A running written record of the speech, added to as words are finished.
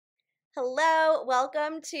Hello,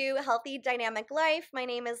 welcome to Healthy Dynamic Life. My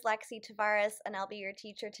name is Lexi Tavares, and I'll be your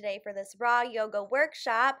teacher today for this raw yoga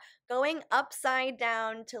workshop, going upside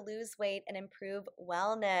down to lose weight and improve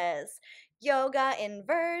wellness. Yoga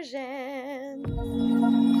inversion.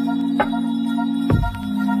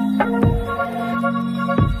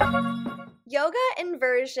 Yoga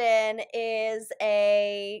inversion is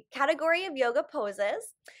a category of yoga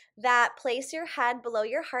poses that place your head below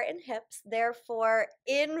your heart and hips, therefore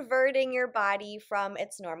inverting your body from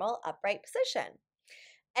its normal upright position.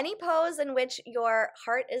 Any pose in which your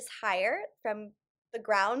heart is higher from the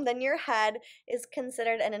ground than your head is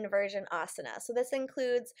considered an inversion asana. So this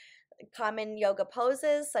includes common yoga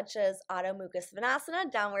poses such as Adho Mukha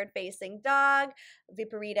Svanasana, downward facing dog,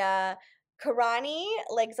 Viparita Karani,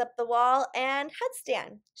 legs up the wall, and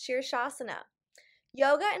headstand, Shirshasana.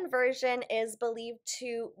 Yoga inversion is believed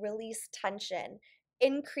to release tension,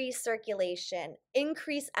 increase circulation,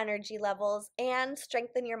 increase energy levels, and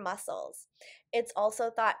strengthen your muscles. It's also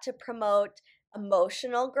thought to promote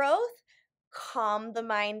emotional growth, calm the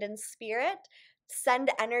mind and spirit, send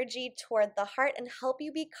energy toward the heart, and help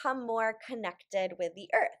you become more connected with the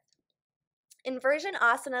earth. Inversion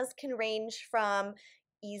asanas can range from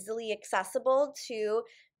easily accessible to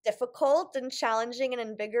difficult and challenging and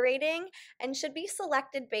invigorating, and should be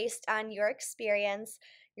selected based on your experience,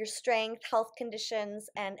 your strength, health conditions,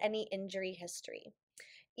 and any injury history.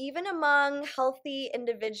 Even among healthy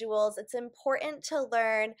individuals, it's important to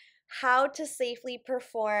learn how to safely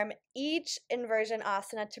perform each inversion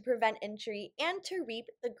asana to prevent injury and to reap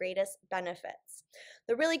the greatest benefits.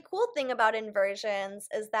 The really cool thing about inversions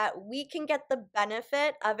is that we can get the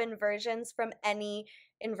benefit of inversions from any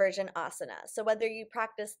inversion asana. So whether you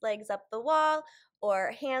practice legs up the wall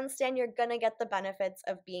or handstand, you're going to get the benefits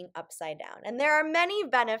of being upside down. And there are many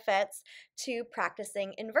benefits to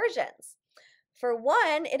practicing inversions. For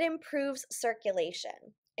one, it improves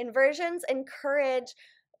circulation. Inversions encourage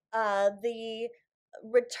the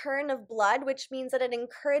return of blood, which means that it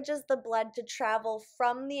encourages the blood to travel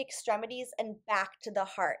from the extremities and back to the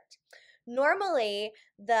heart. Normally,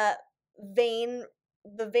 the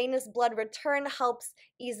venous blood return helps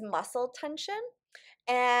ease muscle tension,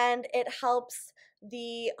 and it helps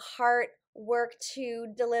the heart work to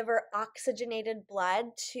deliver oxygenated blood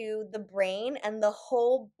to the brain and the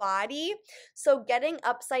whole body. So getting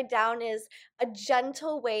upside down is a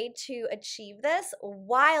gentle way to achieve this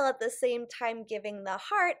while at the same time giving the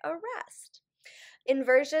heart a rest.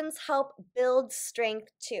 Inversions help build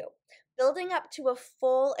strength too. Building up to a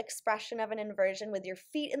full expression of an inversion with your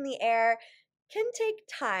feet in the air can take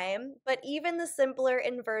time, but even the simpler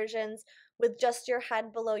inversions with just your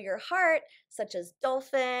head below your heart, such as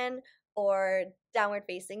dolphin or downward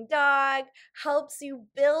facing dog, helps you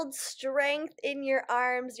build strength in your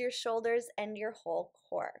arms, your shoulders, and your whole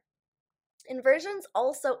core. Inversions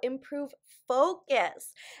also improve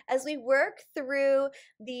focus. As we work through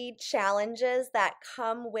the challenges that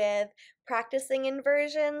come with practicing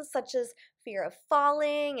inversions, such as fear of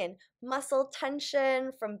falling and muscle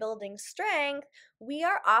tension from building strength, we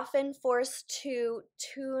are often forced to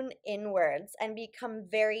tune inwards and become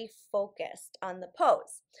very focused on the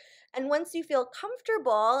pose. And once you feel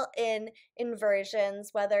comfortable in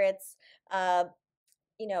inversions, whether it's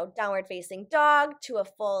downward facing dog to a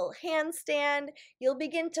full handstand, you'll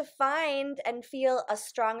begin to find and feel a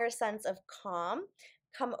stronger sense of calm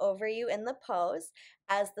come over you in the pose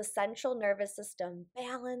as the central nervous system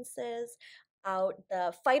balances out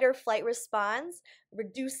the fight or flight response,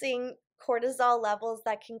 reducing cortisol levels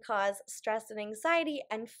that can cause stress and anxiety,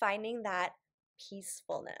 and finding that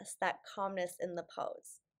peacefulness, that calmness in the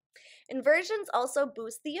pose. Inversions also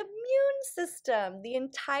boost the immune system. The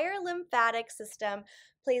entire lymphatic system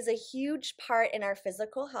plays a huge part in our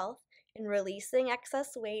physical health, in releasing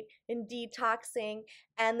excess weight, in detoxing,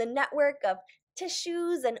 and the network of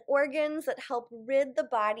tissues and organs that help rid the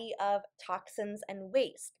body of toxins and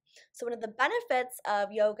waste. So one of the benefits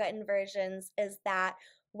of yoga inversions is that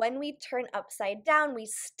when we turn upside down, we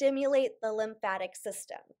stimulate the lymphatic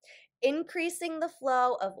system, increasing the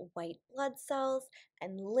flow of white blood cells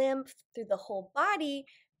and lymph through the whole body.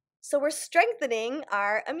 So we're strengthening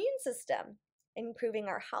our immune system, improving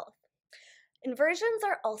our health. Inversions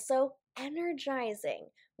are also energizing.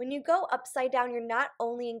 When you go upside down, you're not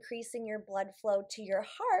only increasing your blood flow to your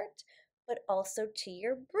heart, but also to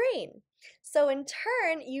your brain. So in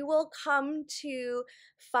turn, you will come to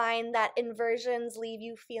find that inversions leave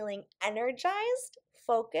you feeling energized,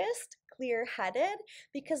 focused, clear-headed,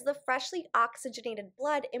 because the freshly oxygenated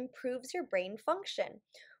blood improves your brain function,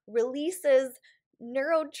 releases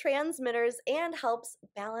neurotransmitters, and helps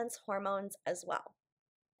balance hormones as well.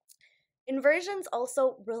 Inversions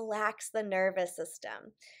also relax the nervous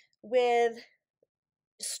system. With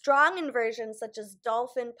strong inversions such as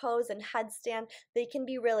dolphin pose and headstand, they can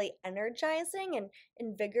be really energizing and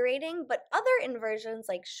invigorating, but other inversions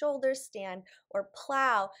like shoulder stand or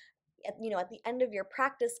plow at the end of your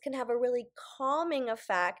practice can have a really calming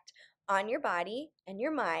effect on your body and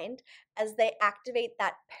your mind as they activate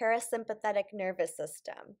that parasympathetic nervous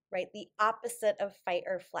system, right? The opposite of fight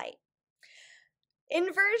or flight.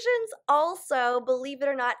 Inversions also, believe it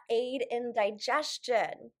or not, aid in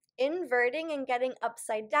digestion. Inverting and getting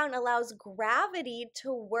upside down allows gravity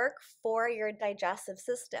to work for your digestive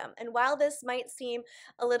system. And while this might seem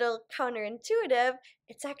a little counterintuitive,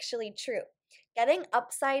 it's actually true. Getting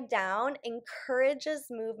upside down encourages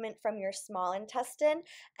movement from your small intestine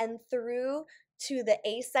and through to the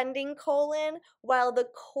ascending colon, while the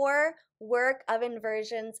core work of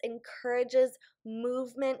inversions encourages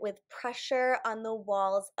movement with pressure on the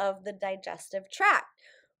walls of the digestive tract,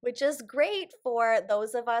 which is great for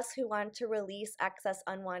those of us who want to release excess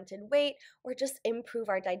unwanted weight or just improve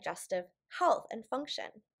our digestive health and function.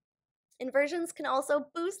 Inversions can also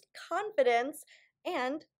boost confidence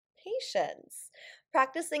and patience.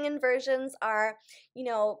 Practicing inversions are, you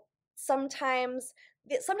know, sometimes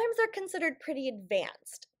they're considered pretty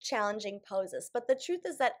advanced, challenging poses, but the truth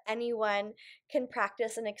is that anyone can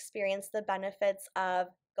practice and experience the benefits of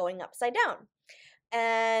going upside down.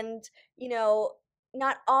 And,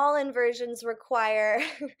 not all inversions require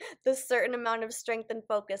the certain amount of strength and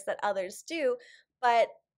focus that others do, but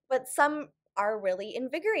some are really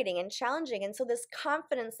invigorating and challenging. And so this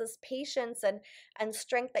confidence, this patience and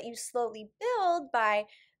strength that you slowly build by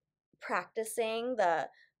practicing the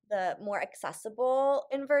more accessible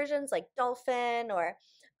inversions like dolphin or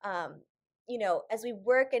as we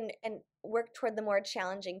work and work toward the more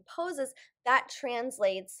challenging poses, that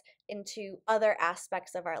translates into other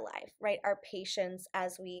aspects of our life, right? Our patience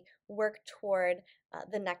as we work toward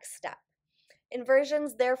the next step.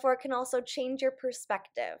 Inversions, therefore, can also change your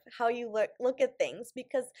perspective, how you look at things,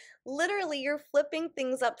 because literally you're flipping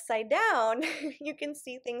things upside down. You can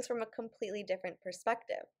see things from a completely different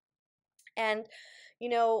perspective. And,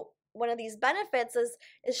 one of these benefits is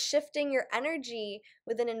shifting your energy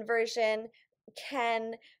with an inversion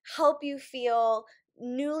can help you feel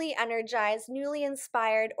newly energized, newly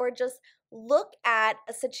inspired, or just look at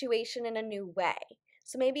a situation in a new way.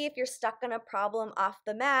 So maybe if you're stuck on a problem off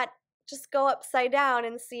the mat, just go upside down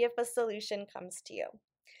and see if a solution comes to you.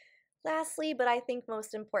 Lastly, but I think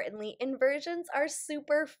most importantly, inversions are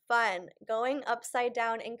super fun. Going upside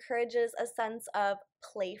down encourages a sense of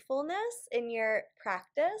playfulness in your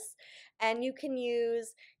practice, and you can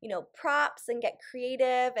use, props and get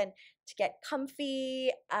creative and to get comfy.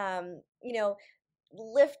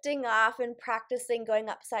 Lifting off and practicing going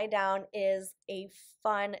upside down is a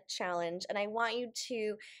fun challenge, and I want you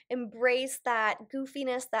to embrace that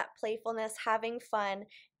goofiness, that playfulness, having fun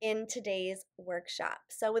in today's workshop.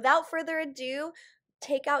 So without further ado,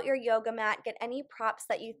 take out your yoga mat, get any props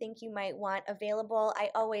that you think you might want available.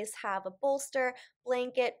 I always have a bolster,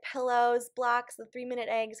 blanket, pillows, blocks, the 3-minute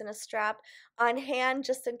eggs, and a strap on hand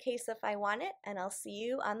just in case if I want it, and I'll see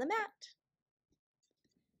you on the mat.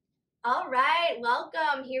 All right,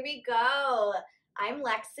 welcome. Here we go. I'm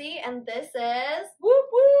Lexi, and this is Whoop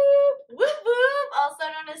Whoop, Whoop Whoop, also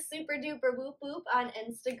known as Super Duper Whoop Whoop on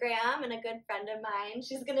Instagram, and a good friend of mine.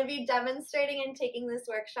 She's going to be demonstrating and taking this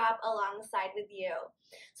workshop alongside with you.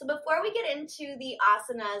 So before we get into the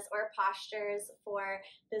asanas or postures for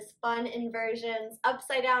this fun inversions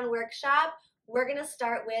upside down workshop, we're going to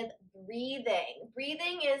start with breathing.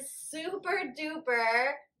 Breathing is super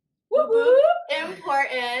duper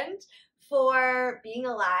important for being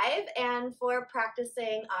alive and for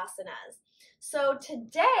practicing asanas. So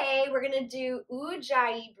today we're going to do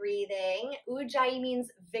Ujjayi breathing. Ujjayi means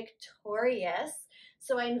victorious.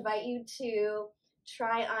 So I invite you to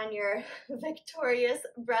try on your victorious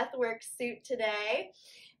breathwork suit today,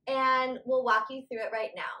 and we'll walk you through it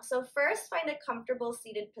right now. So first, find a comfortable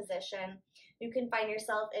seated position. You can find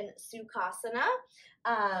yourself in Sukhasana.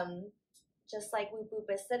 Just like Whoop Whoop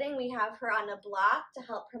is sitting, we have her on a block to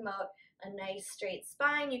help promote a nice straight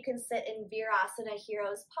spine. You can sit in Virasana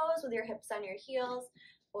Hero's pose with your hips on your heels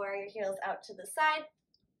or your heels out to the side.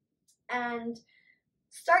 And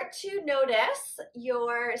start to notice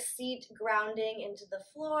your seat grounding into the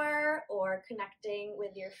floor or connecting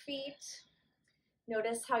with your feet.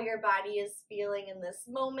 Notice how your body is feeling in this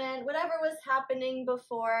moment. Whatever was happening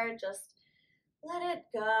before, just let it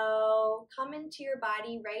go. Come into your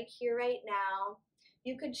body right here, right now.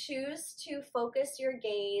 You could choose to focus your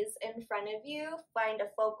gaze in front of you, find a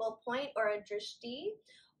focal point or a drishti,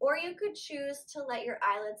 Or you could choose to let your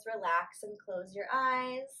eyelids relax and close your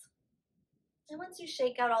eyes. And once you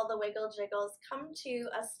shake out all the wiggle jiggles, come to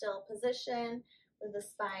a still position with the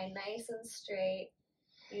spine nice and straight.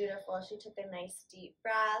 Beautiful. She took a nice deep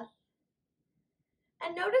breath.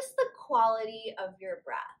 And notice the quality of your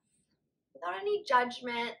breath. Without any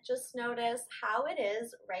judgment, just notice how it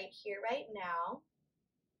is right here, right now.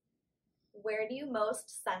 Where do you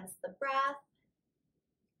most sense the breath?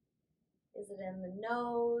 Is it in the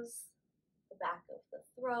nose, the back of the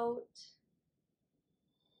throat,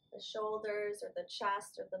 the shoulders, or the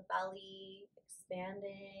chest, or the belly,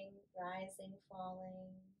 expanding, rising,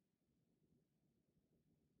 falling?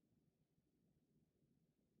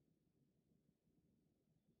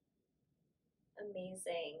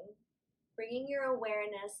 Amazing. Bringing your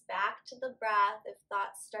awareness back to the breath. If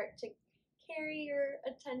thoughts start to carry your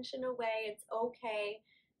attention away, it's okay.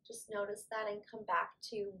 Just notice that and come back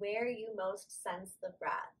to where you most sense the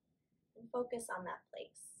breath and focus on that place.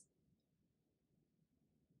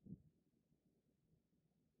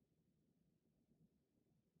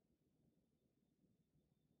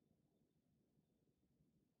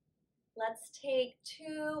 Let's take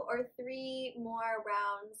 2 or 3 more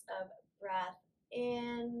rounds of breath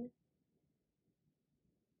in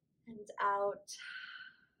and out.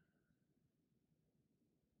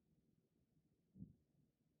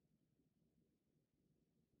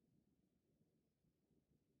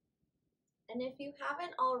 And if you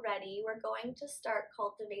haven't already, we're going to start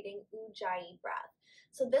cultivating Ujjayi breath.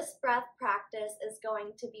 So this breath practice is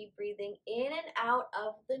going to be breathing in and out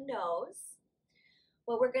of the nose.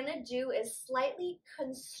 What we're going to do is slightly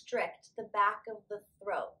constrict the back of the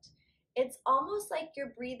throat. It's almost like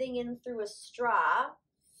you're breathing in through a straw,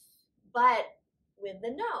 but with the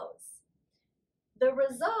nose. The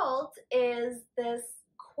result is this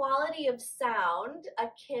quality of sound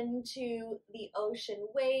akin to the ocean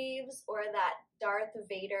waves or that Darth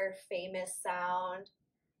Vader famous sound.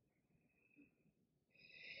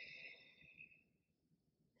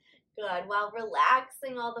 Good, while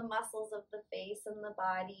relaxing all the muscles of the face and the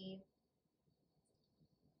body.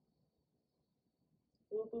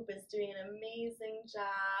 Whoop Whoop is doing an amazing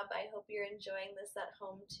job. I hope you're enjoying this at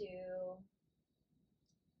home too.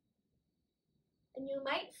 And you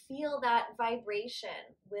might feel that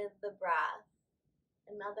vibration with the breath.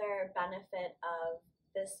 Another benefit of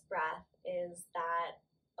this breath is that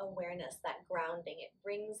awareness, that grounding. It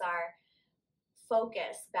brings our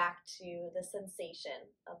focus back to the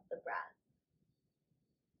sensation of the breath.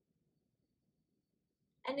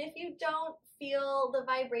 And if you don't feel the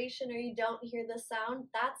vibration or you don't hear the sound,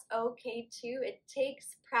 that's okay too. It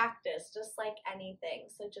takes practice, just like anything.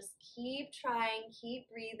 So just keep trying, keep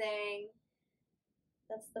breathing.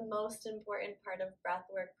 That's the most important part of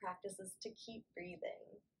breathwork practice, is to keep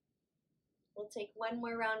breathing. We'll take one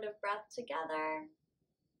more round of breath together.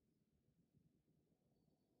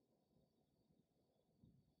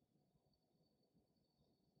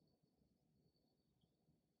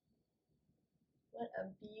 What a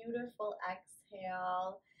beautiful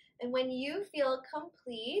exhale. And when you feel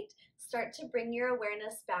complete, start to bring your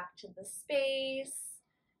awareness back to the space.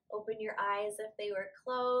 Open your eyes if they were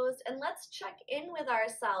closed. And let's check in with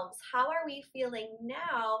ourselves. How are we feeling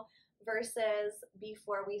now versus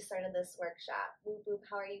before we started this workshop? Whoop Whoop,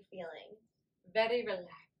 how are you feeling? Very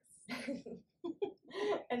relaxed.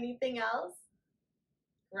 Anything else?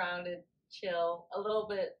 Grounded, chill, a little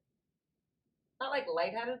bit, not like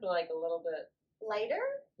lightheaded, but like a little bit. Lighter?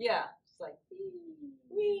 Yeah, just like,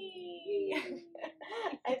 wee.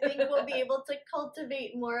 I think we'll be able to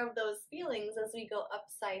cultivate more of those feelings as we go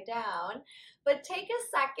upside down. But take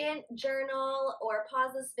a second, journal, or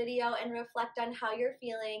pause this video and reflect on how you're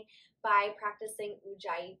feeling by practicing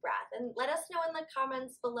Ujjayi breath. And let us know in the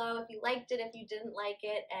comments below if you liked it, if you didn't like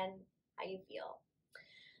it, and how you feel.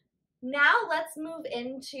 Now let's move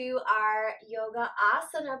into our yoga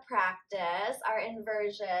asana practice, our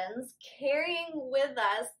inversions, carrying with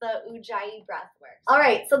us the Ujjayi breath work. All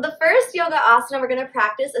right, so the first yoga asana we're going to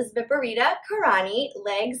practice is Viparita Karani,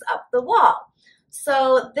 legs up the wall.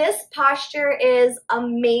 So this posture is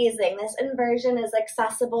amazing. This inversion is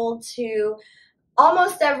accessible to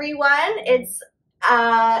almost everyone. It's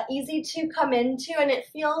easy to come into, and it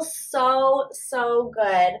feels so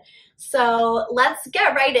good. So let's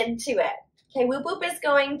get right into it. Okay, Whoop Whoop is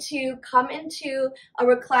going to come into a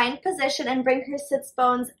reclined position and bring her sits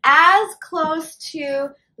bones as close to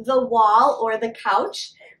the wall or the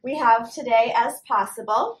couch we have today as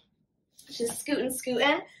possible. She's scooting,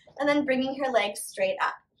 and then bringing her legs straight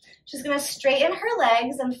up. She's going to straighten her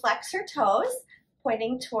legs and flex her toes,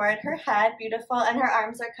 pointing toward her head, beautiful, and her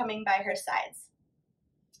arms are coming by her sides.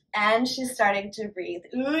 And she's starting to breathe.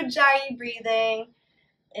 Ujjayi breathing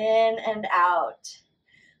in and out.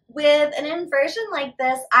 With an inversion like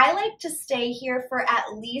this, I like to stay here for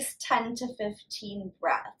at least 10 to 15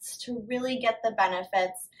 breaths to really get the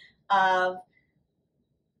benefits of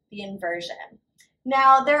the inversion.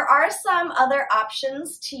 Now, there are some other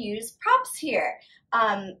options to use props here.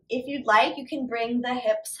 If you'd like, you can bring the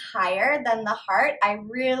hips higher than the heart. I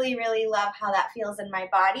really, really love how that feels in my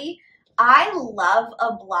body. I love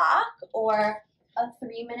a block or a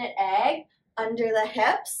 3-minute egg under the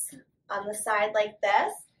hips on the side like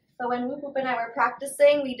this. But when Whoop Whoop and I were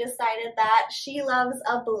practicing, we decided that she loves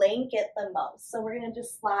a blanket the most. So we're going to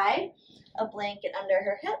just slide a blanket under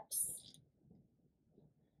her hips.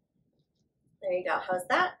 There you go. How's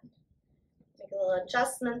that? Make a little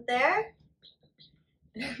adjustment there.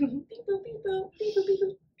 Beep, boop, beep, boop, beep, boop, beep,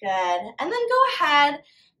 boop. Good. And then go ahead,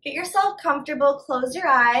 get yourself comfortable, close your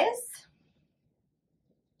eyes.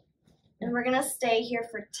 And we're going to stay here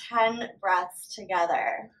for 10 breaths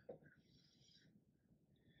together.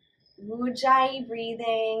 Ujjayi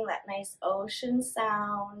breathing, that nice ocean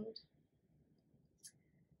sound.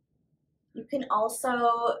 You can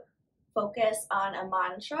also focus on a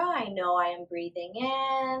mantra. I know I am breathing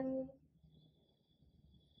in.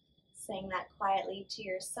 Saying that quietly to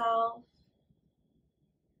yourself.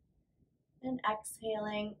 And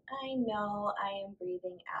exhaling, I know I am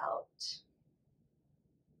breathing out.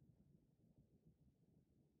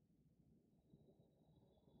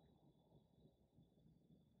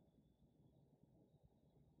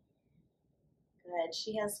 Good.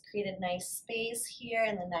 She has created nice space here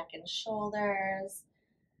in the neck and shoulders.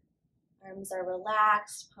 Arms are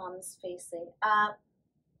relaxed, palms facing up.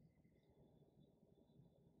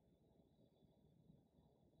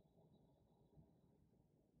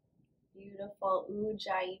 Beautiful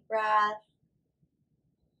Ujjayi breath.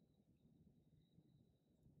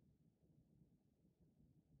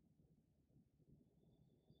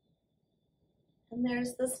 And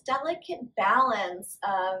there's this delicate balance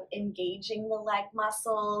of engaging the leg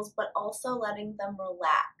muscles, but also letting them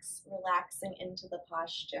relax, relaxing into the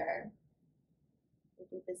posture.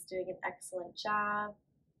 Boop is doing an excellent job.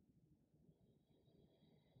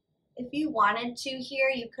 If you wanted to here,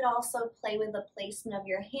 you could also play with the placement of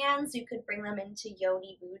your hands. You could bring them into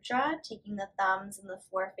Yoni Mudra, taking the thumbs and the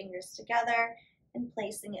forefingers together and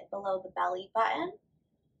placing it below the belly button.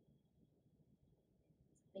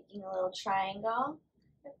 Making a little triangle,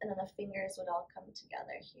 and then the fingers would all come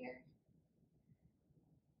together here.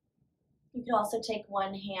 You could also take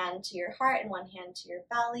one hand to your heart and one hand to your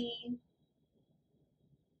belly.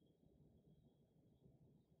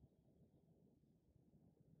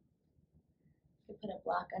 You could put a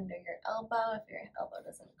block under your elbow if your elbow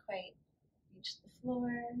doesn't quite reach the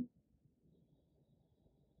floor.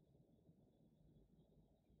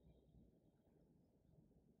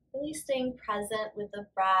 Really staying present with the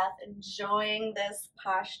breath, enjoying this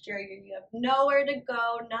posture. You have nowhere to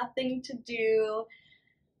go, nothing to do.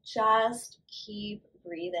 Just keep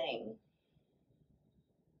breathing.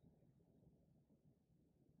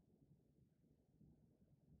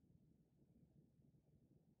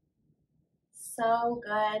 So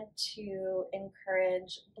good to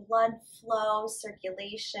encourage blood flow,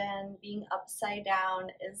 circulation. Being upside down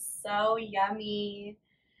is so yummy.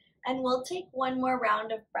 And we'll take one more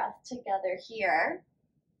round of breath together here.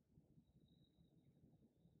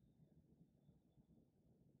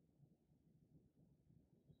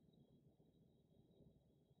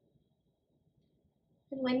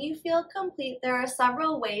 And when you feel complete, there are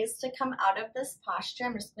several ways to come out of this posture.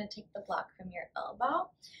 I'm just going to take the block from your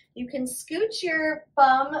elbow. You can scooch your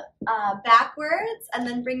bum backwards and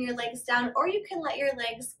then bring your legs down, or you can let your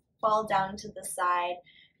legs fall down to the side,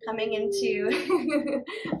 coming into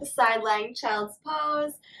the side lying child's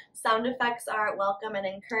pose. Sound effects are welcome and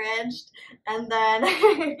encouraged. And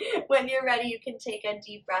then when you're ready, you can take a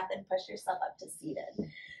deep breath and push yourself up to seated.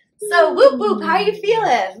 So Whoop Whoop, how are you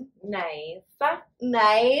feeling? Nice.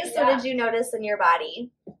 Nice. Yeah. What did you notice in your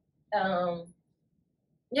body?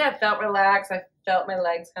 Yeah, I felt relaxed. I felt my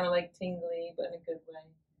legs kind of like tingly, but in a good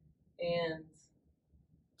way. And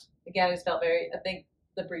again, I just felt I think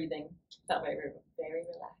the breathing felt very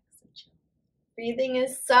relaxed and chill. Breathing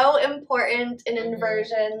is so important in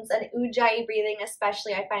inversions, and Ujjayi breathing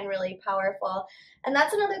especially I find really powerful. And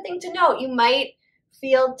that's another thing to note. You might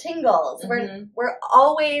feel tingles. We're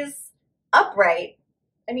always upright.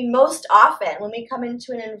 I mean, most often when we come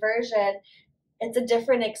into an inversion, it's a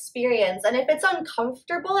different experience. And if it's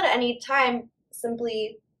uncomfortable at any time,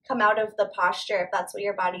 simply come out of the posture if that's what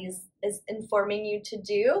your body is informing you to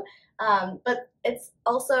do. But it's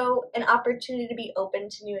also an opportunity to be open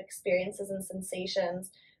to new experiences and sensations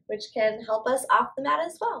which can help us off the mat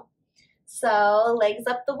as well. So legs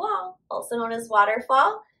up the wall, also known as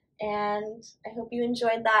waterfall. And I hope you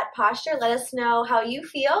enjoyed that posture. Let us know how you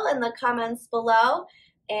feel in the comments below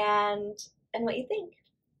and what you think.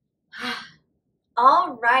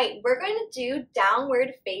 All right, we're going to do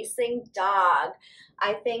downward facing dog.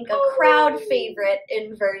 I think a crowd favorite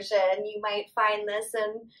inversion. You might find this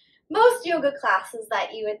in most yoga classes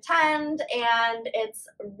that you attend, and it's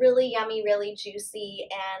really yummy, really juicy,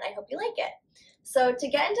 and I hope you like it. So to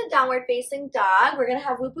get into downward facing dog, we're going to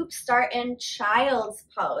have Whoop Whoop start in child's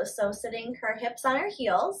pose. So sitting her hips on her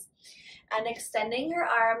heels and extending her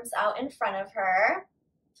arms out in front of her.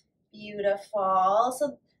 Beautiful.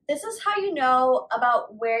 So this is how you know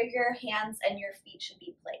about where your hands and your feet should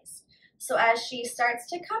be placed. So as she starts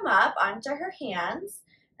to come up onto her hands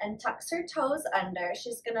and tucks her toes under,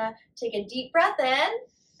 she's going to take a deep breath in,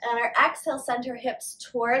 and on her exhale, send her hips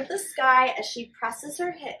toward the sky as she presses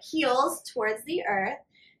her heels towards the earth.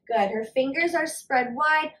 Good. Her fingers are spread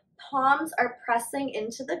wide, palms are pressing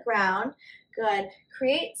into the ground. Good.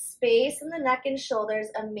 Create space in the neck and shoulders.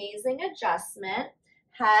 Amazing adjustment.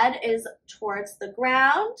 Head is towards the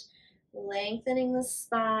ground, lengthening the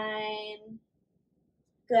spine.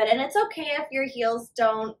 Good. And it's okay if your heels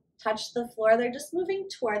don't touch the floor. They're just moving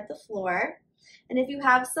toward the floor. And if you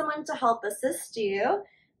have someone to help assist you,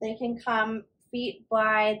 they can come feet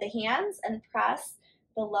by the hands and press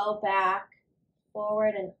the low back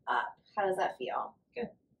forward and up. How does that feel? Good.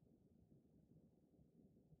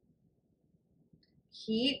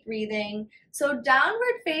 Keep breathing. So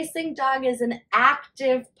downward facing dog is an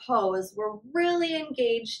active pose. We're really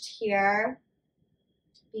engaged here.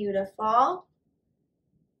 Beautiful.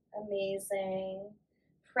 Amazing.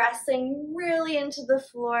 Pressing really into the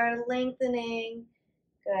floor, lengthening.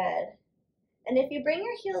 Good. And if you bring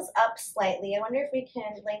your heels up slightly, I wonder if we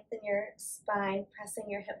can lengthen your spine, pressing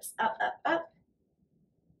your hips up, up, up.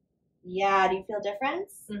 Yeah, do you feel a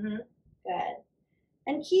difference? Mm-hmm. Good.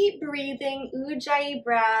 And keep breathing, Ujjayi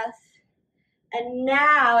breath. And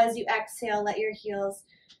now as you exhale, let your heels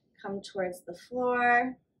come towards the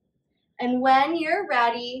floor. And when you're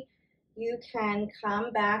ready, you can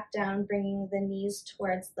come back down, bringing the knees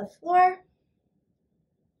towards the floor,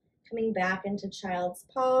 coming back into child's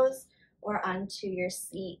pose or onto your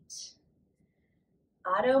seat.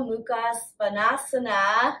 Adho Mukha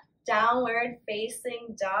Svanasana, downward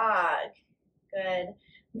facing dog. Good.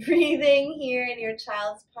 Breathing here in your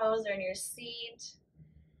child's pose or in your seat.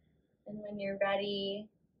 And when you're ready,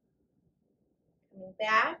 coming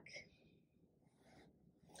back.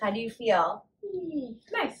 How do you feel?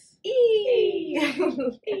 Nice.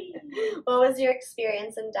 What was your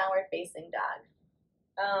experience in downward facing dog?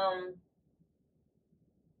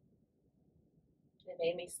 It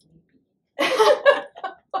made me sleepy.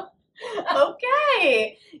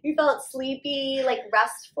 Okay. You felt sleepy, like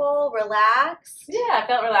restful, relaxed? Yeah, I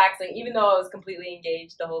felt relaxing. Even though I was completely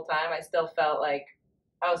engaged the whole time, I still felt like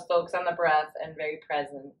I was focused on the breath and very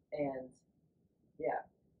present, and yeah.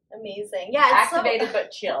 Amazing. Yeah, it's activated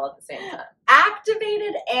but chill at the same time.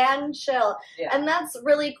 Activated and chill. Yeah. And that's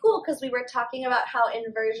really cool because we were talking about how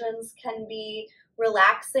inversions can be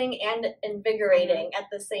relaxing and invigorating at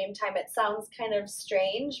the same time. It sounds kind of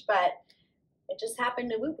strange, but it just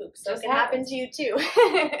happened to Whoop Whoop, so it can happen to you too.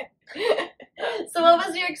 So what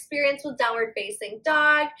was your experience with downward facing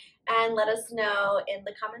dog? And let us know in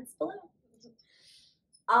the comments below.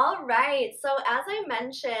 All right, so as I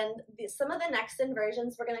mentioned, some of the next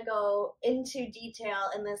inversions we're going to go into detail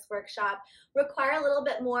in this workshop require a little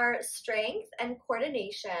bit more strength and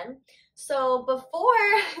coordination. So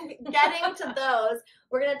before getting to those,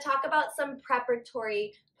 we're going to talk about some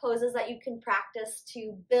preparatory poses that you can practice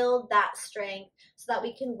to build that strength so that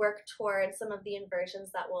we can work towards some of the inversions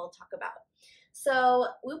that we'll talk about. So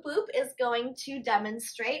Whoop Whoop is going to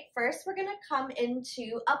demonstrate. First, we're going to come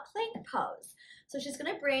into a plank pose. So she's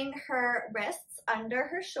going to bring her wrists under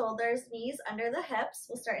her shoulders, knees under the hips.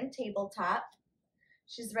 We'll start in tabletop.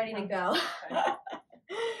 She's ready to go.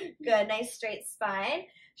 Good, nice straight spine.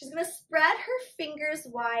 She's going to spread her fingers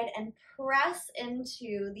wide and press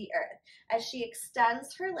into the earth as she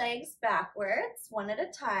extends her legs backwards, one at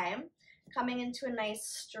a time, coming into a nice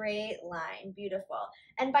straight line. Beautiful.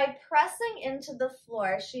 And by pressing into the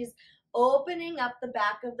floor, she's opening up the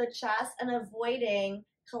back of the chest and avoiding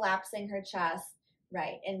collapsing her chest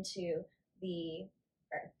right into the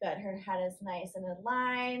earth. Good. Her head is nice and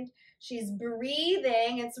aligned. She's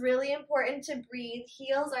breathing. It's really important to breathe.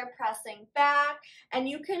 Heels are pressing back, and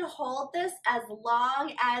you can hold this as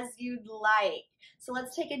long as you'd like. So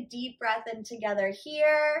let's take a deep breath in together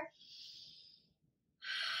here.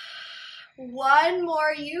 One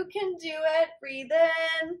more. You can do it. Breathe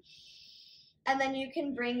in. And then you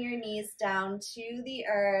can bring your knees down to the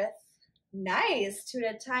earth. Nice. Two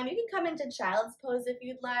at a time. You can come into child's pose if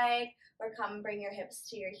you'd like, or come bring your hips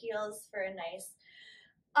to your heels for a nice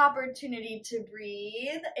opportunity to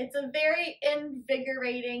breathe. It's a very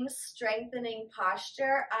invigorating, strengthening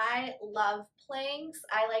posture. I love planks.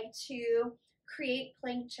 I like to create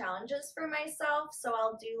plank challenges for myself. So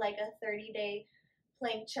I'll do like a 30-day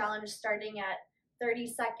plank challenge starting at 30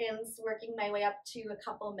 seconds, working my way up to a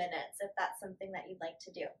couple minutes if that's something that you'd like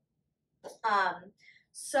to do.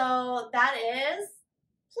 So that is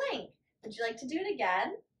plank. Would you like to do it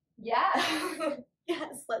again? Yeah.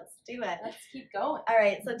 Yes, let's do it. Let's keep going. All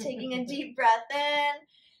right, so taking a deep breath in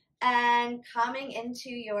and coming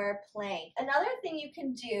into your plank. Another thing you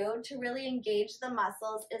can do to really engage the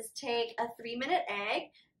muscles is take a 3-minute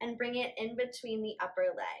egg and bring it in between the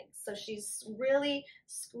upper legs. So she's really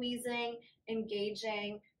squeezing,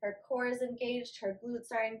 engaging. Her core is engaged, her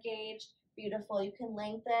glutes are engaged. Beautiful. You can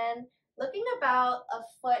lengthen, looking about a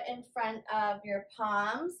foot in front of your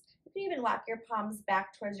palms. You can even walk your palms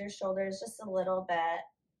back towards your shoulders just a little bit.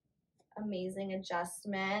 Amazing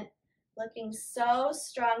adjustment. Looking so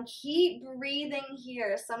strong. Keep breathing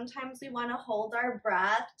here. Sometimes we want to hold our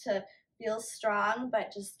breath to feel strong,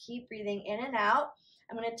 but just keep breathing in and out.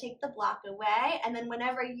 I'm going to take the block away, and then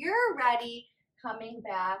whenever you're ready, coming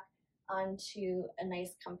back onto a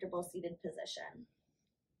nice, comfortable seated position.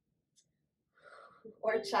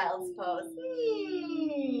 Or child's pose.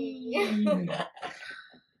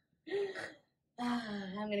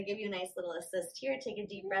 I'm going to give you a nice little assist here. Take a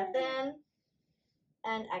deep breath in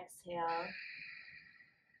and exhale.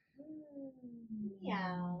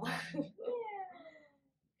 Meow. Good.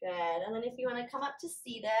 And then if you want to come up to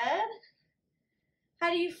seated, how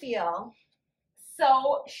do you feel?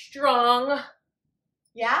 So strong.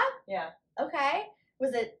 Yeah? Yeah. Okay.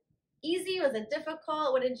 Was it easy? Was it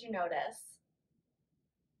difficult? What did you notice?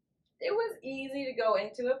 It was easy to go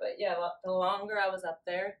into it, but yeah, the longer I was up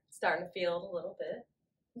there, starting to feel it a little bit.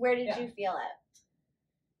 Where did you feel it?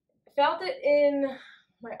 I felt it in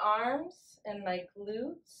my arms and my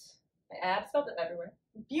glutes. My abs, felt it everywhere.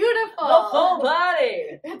 Beautiful. The full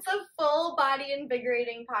body. It's a full body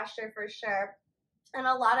invigorating posture for sure. And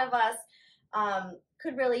a lot of us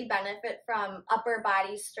could really benefit from upper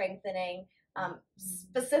body strengthening,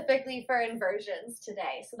 specifically for inversions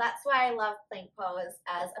today. So that's why I love plank pose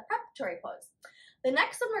as a preparatory pose. The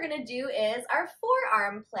next one we're going to do is our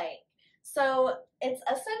forearm plank. So it's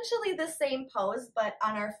essentially the same pose, but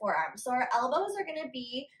on our forearms. So our elbows are going to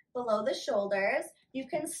be below the shoulders. You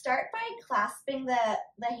can start by clasping the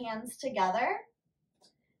hands together,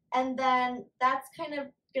 and then that's kind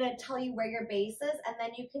of going to tell you where your base is, and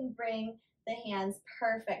then you can bring the hands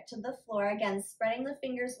perfect to the floor. Again, spreading the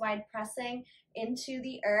fingers wide, pressing into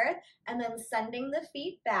the earth, and then sending the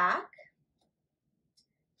feet back.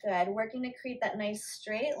 Good. Working to create that nice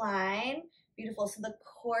straight line. Beautiful. So the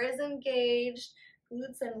core is engaged,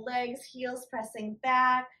 glutes and legs, heels pressing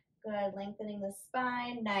back. Good. Lengthening the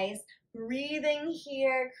spine. Nice. Breathing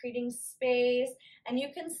here, creating space. And you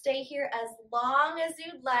can stay here as long as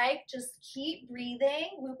you'd like. Just keep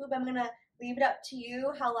breathing. Whoop, whoop. I'm going to leave it up to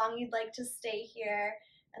you how long you'd like to stay here.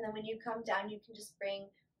 And then when you come down, you can just bring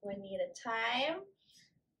one knee at a time.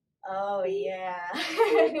 Oh, yeah.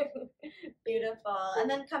 Beautiful. And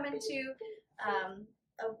then come into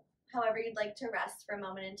however you'd like to rest for a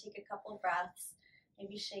moment and take a couple breaths.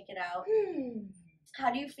 Maybe shake it out.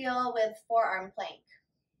 How do you feel with forearm plank?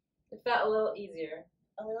 It felt a little easier.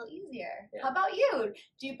 A little easier. Yeah. How about you?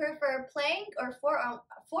 Do you prefer plank or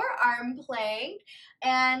forearm plank?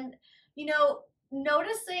 And, you know,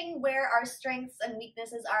 noticing where our strengths and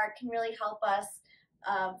weaknesses are can really help us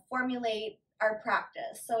formulate our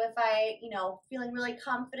practice. So if I, feeling really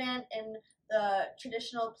confident in the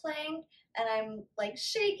traditional plank and I'm like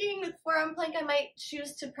shaking with forearm plank, I might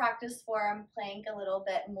choose to practice forearm plank a little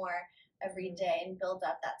bit more every day and build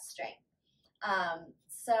up that strength.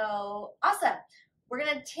 So awesome. We're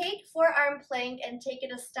going to take forearm plank and take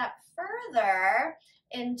it a step further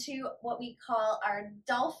into what we call our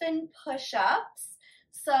dolphin push-ups.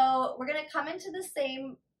 So we're going to come into the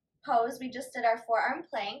same pose we just did our forearm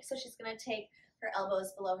plank. So she's going to take her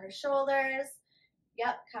elbows below her shoulders.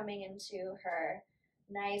 Yep, coming into her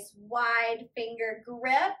nice wide finger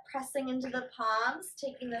grip, pressing into the palms,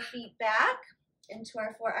 taking the feet back into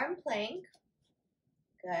our forearm plank.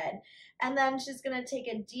 Good. And then she's going to take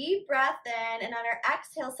a deep breath in, and on her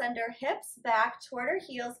exhale, send her hips back toward her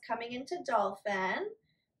heels, coming into dolphin.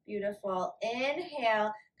 Beautiful.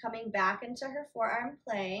 Inhale, coming back into her forearm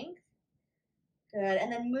plank. Good.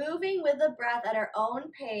 And then moving with the breath at her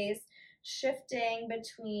own pace, shifting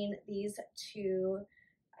between these two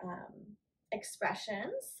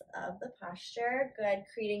expressions of the posture. Good.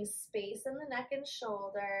 Creating space in the neck and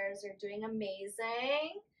shoulders. You're doing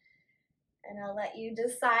amazing. And I'll let you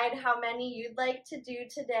decide how many you'd like to do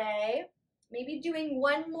today. Maybe doing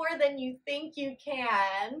one more than you think you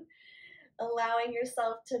can. Allowing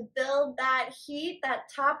yourself to build that heat,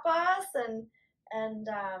 that tapas, and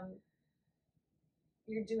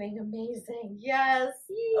you're doing amazing. Yes.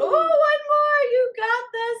 Yay. Oh, one more. You got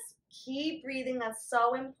this. Keep breathing. That's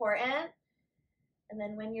so important. And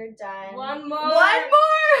then when you're done, one more. One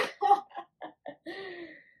more.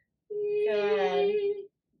 Good.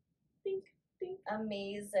 Think, think.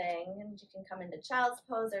 Amazing. And you can come into child's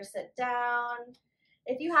pose or sit down.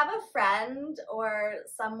 If you have a friend or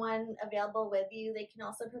someone available with you, they can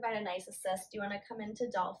also provide a nice assist. Do you want to come into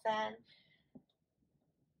dolphin?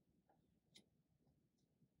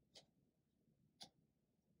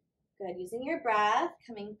 Good. Using your breath,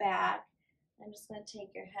 coming back. I'm just going to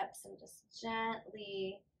take your hips and just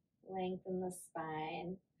gently lengthen the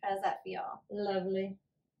spine. How does that feel? Lovely.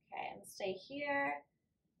 Okay, and stay here.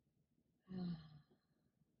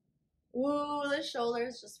 Ooh, the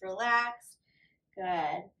shoulders just relaxed. Good.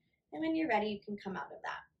 And when you're ready, you can come out of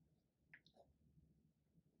that.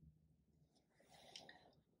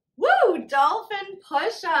 Woo! Dolphin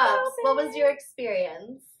push-ups. What was your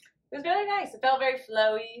experience? It was really nice. It felt very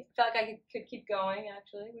flowy. Felt like I could keep going,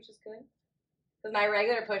 actually, which is good. Because my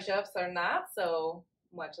regular push-ups are not so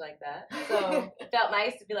much like that. So it felt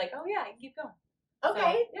nice to be like, oh, yeah, I can keep going.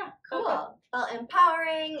 Okay. So, yeah. Cool. Okay. Well,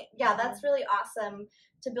 empowering. Yeah, that's really awesome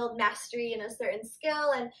to build mastery in a certain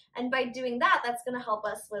skill. And by doing that, that's going to help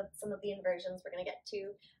us with some of the inversions we're going to get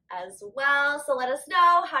to as well. So let us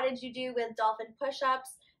know, how did you do with dolphin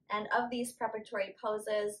push-ups? And of these preparatory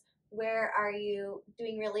poses, where are you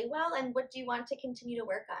doing really well? And what do you want to continue to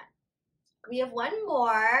work on? We have one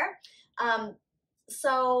more.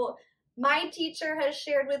 So my teacher has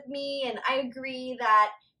shared with me, and I agree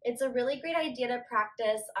that it's a really great idea to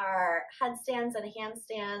practice our headstands and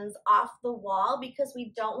handstands off the wall because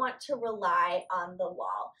we don't want to rely on the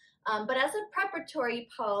wall. But as a preparatory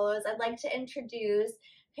pose, I'd like to introduce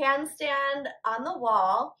handstand on the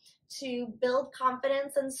wall to build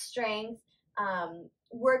confidence and strength,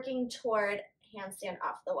 working toward handstand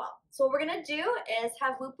off the wall. So what we're gonna do is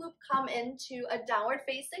have Whoop Whoop come into a downward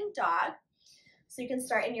facing dog. So you can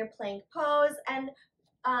start in your plank pose and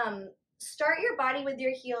start your body with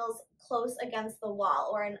your heels close against the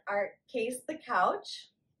wall, or in our case, the couch.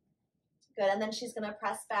 Good, and then she's gonna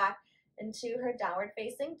press back into her downward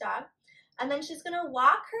facing dog. And then she's gonna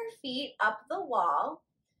walk her feet up the wall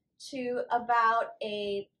to about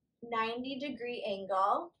a 90-degree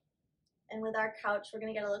angle. And with our couch, we're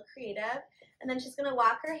gonna get a little creative. And then she's gonna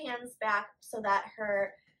walk her hands back so that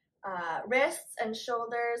her wrists and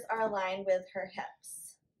shoulders are aligned with her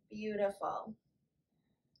hips. Beautiful.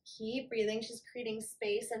 Keep breathing. She's creating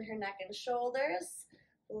space in her neck and shoulders.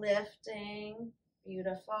 Lifting.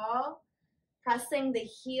 Beautiful. Pressing the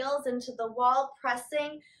heels into the wall.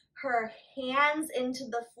 Pressing her hands into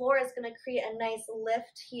the floor is going to create a nice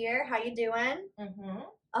lift here. How you doing?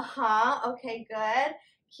 Okay, good.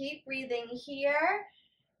 Keep breathing here.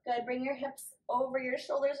 Good. Bring your hips over your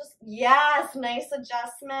shoulders. Yes, nice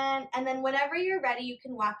adjustment. And then whenever you're ready, you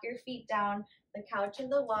can walk your feet down the couch or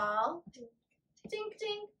the wall. Ding,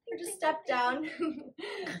 ding, or just step down.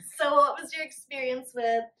 So what was your experience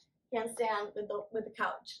with handstand with the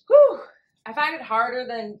couch? Whew. I find it harder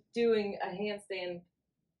than doing a handstand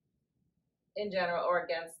in general, or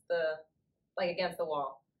against the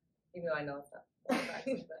wall. Even though I know it's not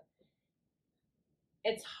practice, but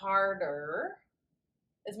it's harder.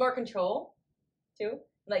 It's more control too,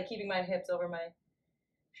 like keeping my hips over my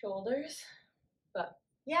shoulders. But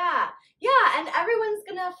yeah, and everyone's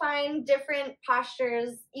gonna find different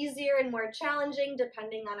postures easier and more challenging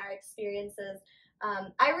depending on our experiences.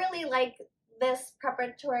 I really like this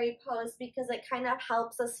preparatory pose because it kind of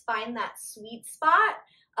helps us find that sweet spot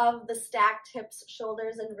of the stacked hips,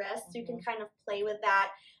 shoulders, and wrists. You can kind of play with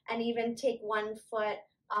that and even take one foot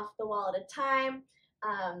off the wall at a time.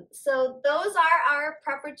 So those are our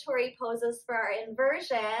preparatory poses for our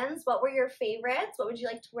inversions. What were your favorites? What would you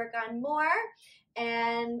like to work on more?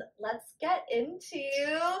 And let's get into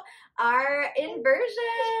our inversions.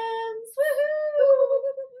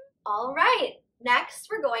 Woohoo! All right. Next,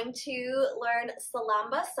 we're going to learn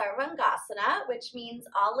Salamba Sarvangasana, which means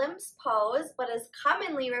all limbs pose, but is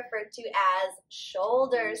commonly referred to as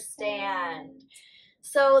shoulder stand.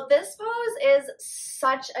 So this pose is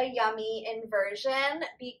such a yummy inversion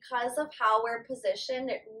because of how we're positioned.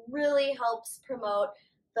 It really helps promote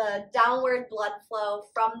the downward blood flow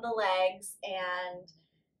from the legs, and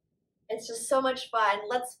it's just so much fun.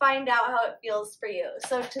 Let's find out how it feels for you.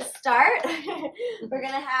 So to start, we're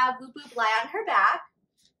gonna have Whoop Whoop lie on her back,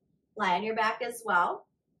 lie on your back as well.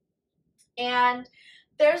 And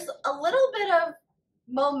there's a little bit of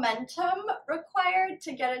momentum required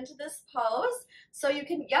to get into this pose. So you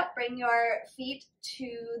can, bring your feet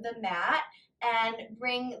to the mat and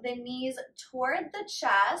bring the knees toward the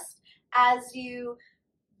chest as you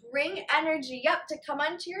bring energy up to come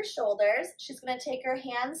onto your shoulders. She's going to take her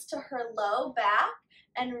hands to her low back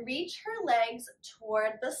and reach her legs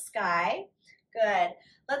toward the sky. Good.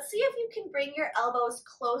 Let's see if you can bring your elbows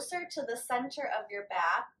closer to the center of your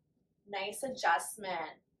back. Nice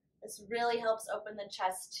adjustment. This really helps open the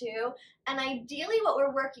chest too. And ideally what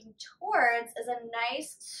we're working towards is a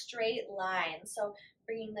nice straight line. So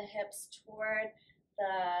bringing the hips toward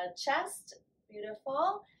the chest.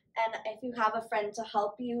 Beautiful. And if you have a friend to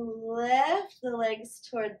help you, lift the legs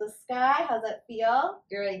toward the sky. How's that feel?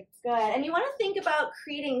 Great. Good. And you want to think about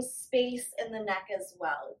creating space in the neck as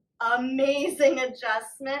well. Amazing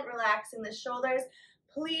adjustment, relaxing the shoulders.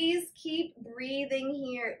 Please keep breathing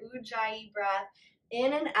here, Ujjayi breath,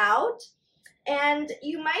 in and out. And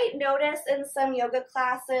you might notice in some yoga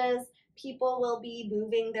classes, people will be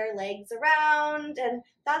moving their legs around, and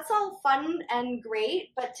that's all fun and great,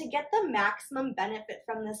 but to get the maximum benefit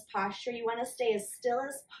from this posture, you want to stay as still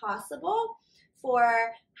as possible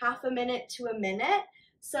for half a minute to a minute.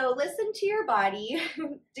 So listen to your body,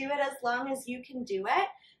 do it as long as you can do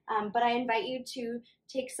it, but I invite you to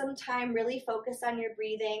take some time, really focus on your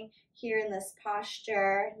breathing here in this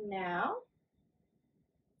posture now.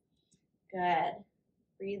 Good.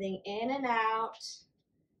 Breathing in and out.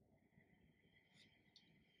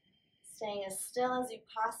 Staying as still as you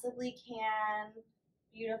possibly can.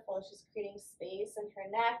 Beautiful. She's creating space in her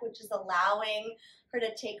neck, which is allowing her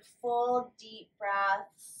to take full, deep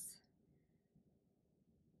breaths.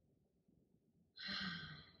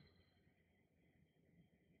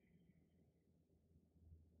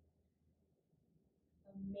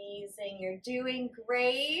 Amazing. You're doing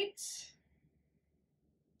great.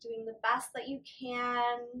 Doing the best that you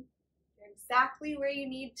can. You're exactly where you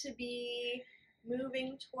need to be.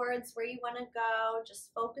 Moving towards where you want to go, just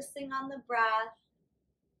focusing on the breath.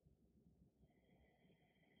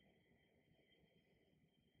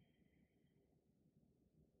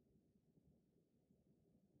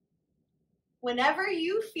 Whenever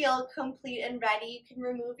you feel complete and ready, you can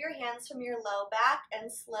remove your hands from your low back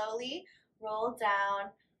and slowly roll down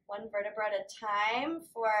one vertebra at a time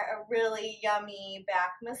for a really yummy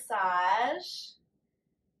back massage.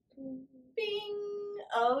 Bing!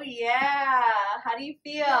 Oh yeah! How do you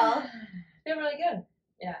feel? I feel really good.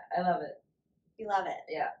 Yeah, I love it. You love it?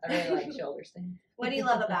 Yeah, I really like shoulder stands. What do you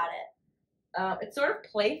love about it? It's sort of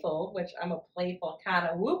playful, which I'm a playful kind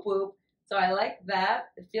of whoop whoop, so I like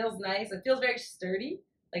that. It feels nice. It feels very sturdy,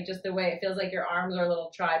 like just the way it feels like your arms are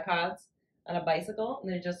little tripods on a bicycle,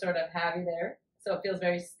 and they just sort of have you there. So it feels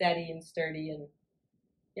very steady and sturdy, and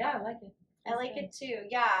yeah, I like it. I like it too.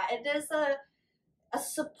 Yeah, it is a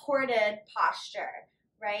supported posture,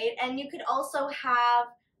 right? And you could also have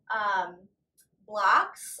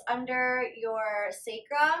blocks under your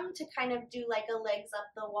sacrum to kind of do like a legs up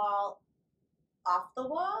the wall, off the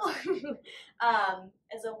wall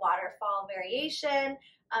as a waterfall variation.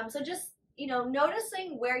 So just,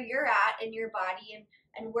 noticing where you're at in your body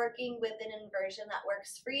and working with an inversion that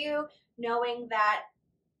works for you, knowing that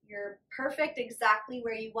you're perfect exactly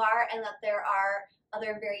where you are and that there are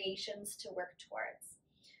other variations to work towards.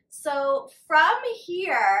 So from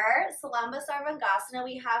here, Salamba Sarvangasana,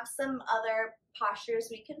 we have some other postures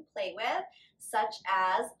we can play with, such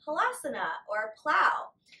as Halasana or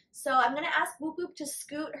plow. So I'm going to ask Whoop Whoop to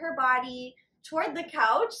scoot her body toward the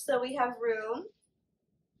couch so we have room.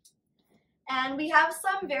 And we have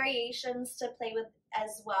some variations to play with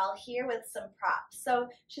as well here with some props. So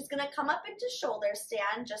she's going to come up into shoulder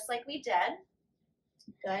stand just like we did.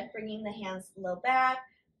 Good. Bringing the hands low back,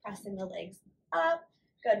 pressing the legs up.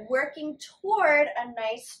 Good. Working toward a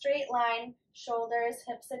nice straight line, shoulders,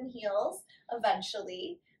 hips, and heels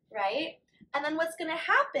eventually, right? And then what's going to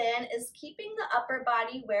happen is keeping the upper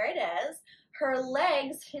body where it is, her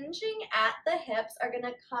legs hinging at the hips are going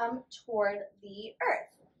to come toward the earth.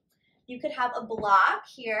 You could have a block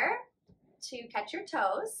here to catch your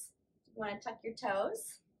toes. You want to tuck your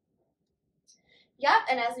toes. Yep,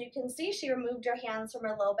 and as you can see, she removed her hands from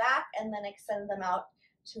her low back and then extended them out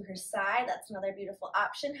to her side. That's another beautiful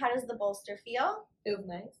option. How does the bolster feel? Feels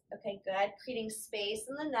nice. Okay, good. Creating space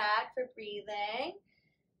in the neck for breathing.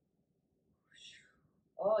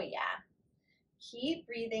 Oh, yeah. Keep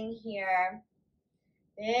breathing here.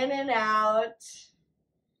 In and out.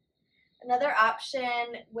 Another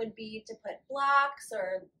option would be to put blocks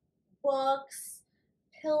or books,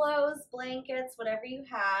 pillows, blankets, whatever you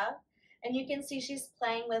have. And you can see she's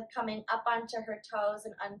playing with coming up onto her toes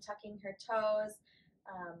and untucking her toes.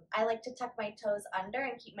 I like to tuck my toes under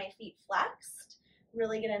and keep my feet flexed.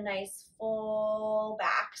 Really get a nice full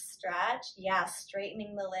back stretch. Yeah,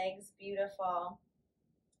 straightening the legs, beautiful.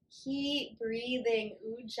 Keep breathing,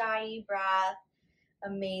 Ujjayi breath,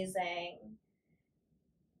 amazing.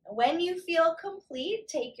 When you feel complete,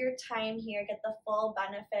 take your time here, get the full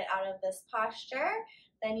benefit out of this posture.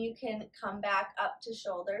 Then you can come back up to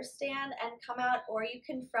shoulder stand and come out, or you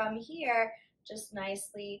can from here just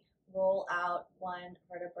nicely roll out one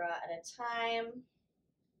vertebra at a time.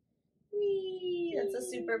 Whee! That's a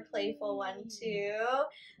super playful one too.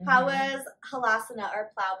 How was halasana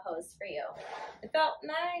or plow pose for you? It felt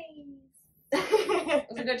nice. It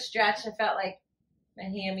was a good stretch. I felt like my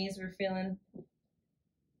hammies were feeling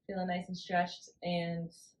nice and stretched,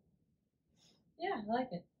 and yeah, I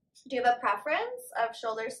like it. Do you have a preference of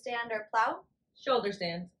shoulder stand or plow? Shoulder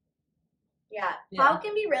stand. Yeah, plow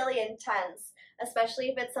can be really intense, especially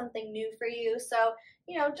if it's something new for you. So,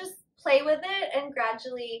 just play with it and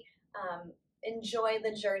gradually enjoy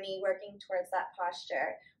the journey working towards that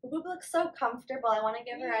posture. Boop looks so comfortable. I want to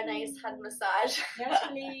give her a nice head massage. Yes,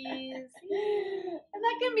 please. And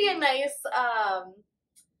that can be a nice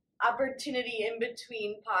opportunity in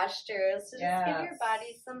between postures to just give your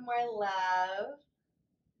body some more love.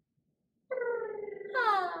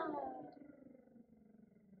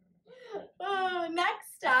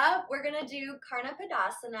 Next up, we're going to do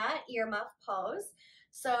Karnapadasana, earmuff pose.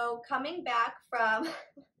 So coming back from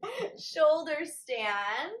shoulder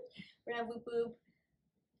stand, we're going to boop boop,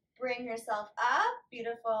 bring herself up,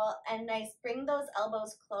 beautiful, and nice. Bring those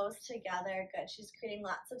elbows close together. Good. She's creating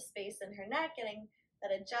lots of space in her neck, getting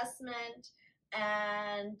that adjustment.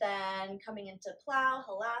 And then coming into plow,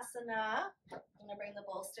 halasana. I'm going to bring the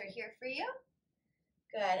bolster here for you.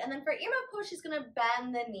 Good. And then for earmuff pose, she's going to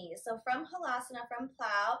bend the knees. So from halasana, from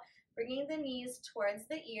plow, bringing the knees towards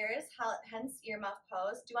the ears, hence earmuff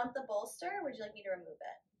pose. Do you want the bolster, or would you like me to remove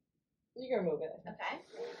it? You can remove it. Okay.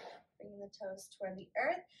 Bringing the toes toward the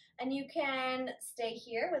earth. And you can stay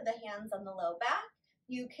here with the hands on the low back.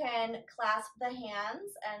 You can clasp the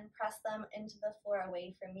hands and press them into the floor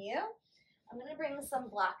away from you. I'm going to bring some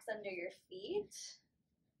blocks under your feet.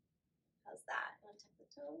 How's that? You want to tuck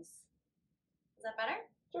the toes? Is that better?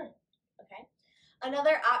 Sure. Okay.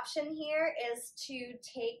 Another option here is to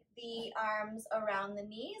take the arms around the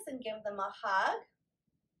knees and give them a hug.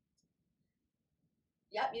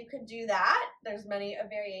 Yep, you could do that. There's many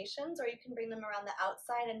variations, or you can bring them around the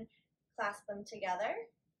outside and clasp them together.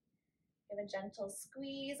 Give a gentle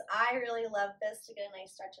squeeze. I really love this to get a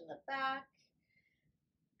nice stretch in the back.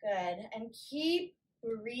 Good. And keep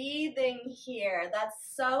breathing here. That's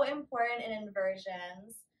so important in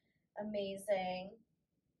inversions. Amazing.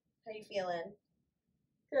 How you feeling?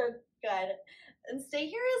 Good. Good. And stay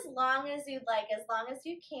here as long as you'd like, as long as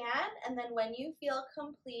you can. And then when you feel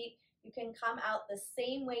complete, you can come out the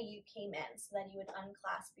same way you came in. So then you would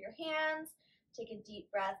unclasp your hands, take a deep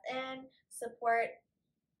breath in, support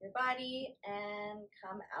your body, and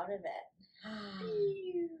come out of it.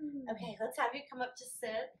 Okay, let's have you come up to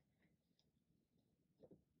sit.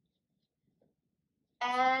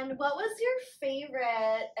 And what was your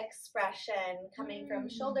favorite expression coming from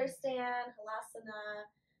shoulder stand, halasana,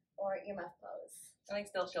 or earmuff pose? I think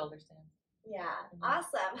still shoulder stand. Yeah,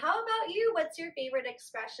 awesome. How about you? What's your favorite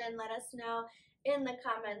expression? Let us know in the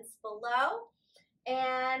comments below.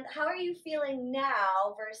 And how are you feeling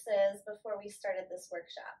now versus before we started this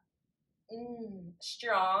workshop?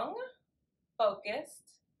 Strong,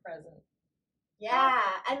 focused, present. Yeah,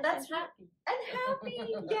 and that's happy.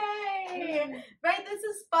 Yay! Right, this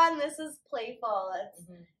is fun. This is playful.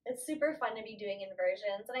 It's super fun to be doing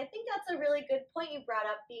inversions. And I think that's a really good point you brought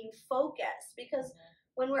up, being focused, because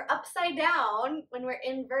when we're upside down, when we're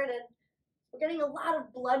inverted, we're getting a lot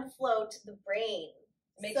of blood flow to the brain.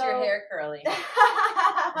 Makes your hair curly. That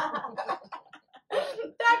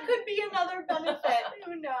could be another benefit.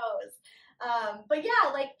 Who knows? But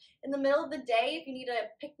yeah, like in the middle of the day, if you need a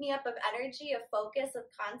pick-me-up of energy, of focus, of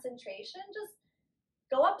concentration, just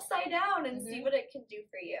go upside down and see what it can do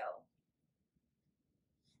for you.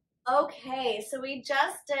 Okay, so we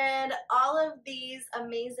just did all of these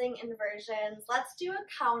amazing inversions. Let's do a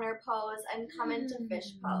counter pose and come into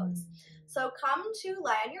fish pose. So come to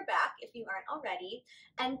lie on your back if you aren't already,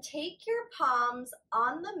 and take your palms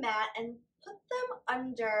on the mat and put them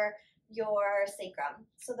under your sacrum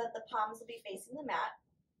so that the palms will be facing the mat.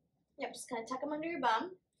 Yep, just kind of tuck them under your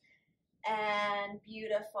bum. And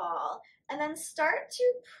beautiful. And then start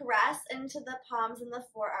to press into the palms and the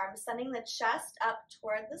forearms, sending the chest up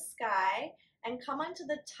toward the sky and come onto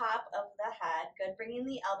the top of the head. Good. Bringing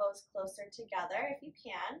the elbows closer together if you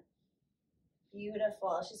can.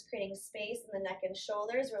 Beautiful. She's creating space in the neck and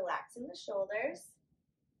shoulders, relaxing the shoulders.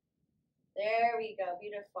 There we go.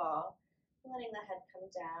 Beautiful. Letting the head come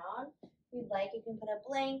down. If you'd like, you can put a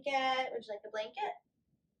blanket. Would you like a blanket?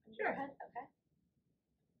 Sure. Your head? Okay.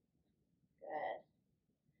 Good.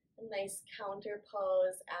 A nice counter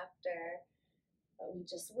pose after what we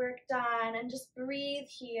just worked on. And just breathe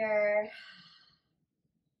here.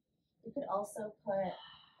 You could also put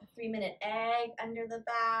a 3-minute egg under the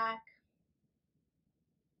back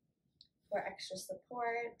for extra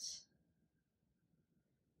support.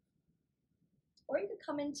 Or you could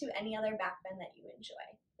come into any other back bend that you enjoy.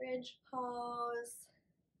 Bridge pose.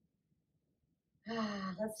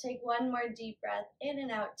 Let's take one more deep breath in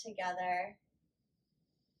and out together.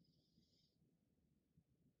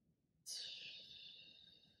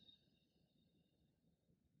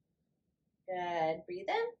 Good. Breathe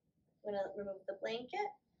in. I'm going to remove the blanket.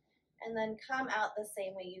 And then come out the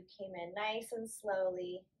same way you came in. Nice and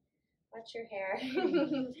slowly. Watch your hair.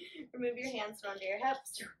 Remove your hands from under your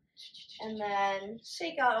hips. And then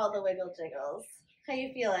shake out all the wiggle jiggles. How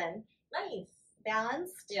you feeling? Nice.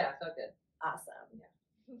 Balanced? Yeah, felt good. Awesome.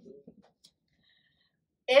 Yeah.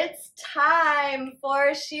 It's time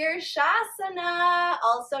for Shirshasana,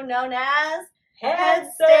 also known as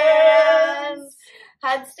headstands.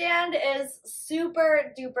 Headstand is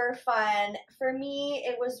super duper fun. For me,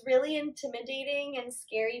 it was really intimidating and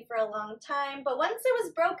scary for a long time, but once it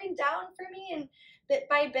was broken down for me and bit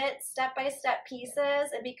by bit, step by step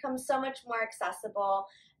pieces, it becomes so much more accessible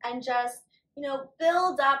and just,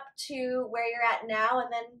 build up to where you're at now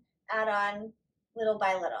and then add on little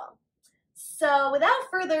by little. So without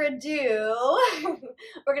further ado,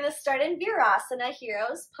 we're going to start in Virasana,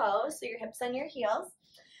 hero's pose, so your hips on your heels.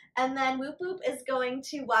 And then Whoop Whoop is going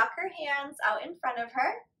to walk her hands out in front of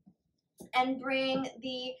her and bring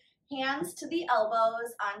the hands to the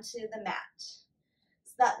elbows onto the mat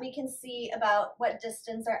so that we can see about what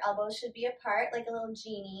distance our elbows should be apart, like a little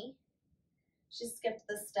genie. She skipped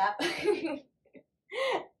the step.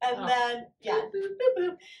 And then, yeah, boop, boop,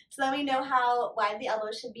 boop. So then we know how wide the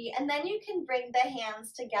elbows should be. And then you can bring the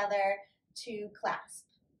hands together to clasp.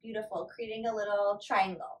 Beautiful, creating a little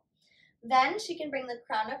triangle. Then she can bring the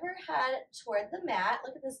crown of her head toward the mat.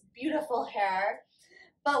 Look at this beautiful hair.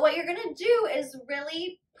 But what you're going to do is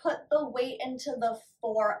really put the weight into the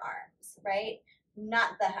forearms, right?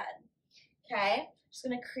 Not the head. Okay? Just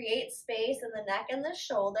going to create space in the neck and the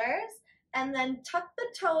shoulders. And then tuck the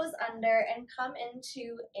toes under and come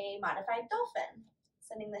into a modified dolphin.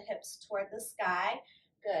 Sending the hips toward the sky.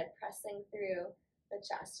 Good. Pressing through the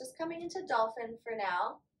chest. Just coming into dolphin for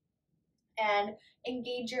now. And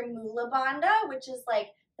engage your Mula Bandha, which is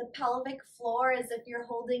like the pelvic floor as if you're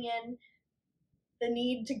holding in the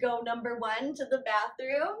need to go number 1 to the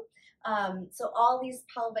bathroom. So all these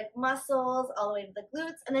pelvic muscles all the way to the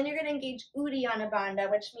glutes. And then you're going to engage Uddiyana Bandha,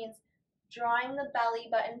 which means drawing the belly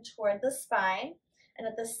button toward the spine. And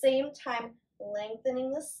at the same time, lengthening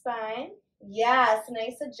the spine. Yes,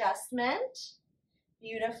 nice adjustment.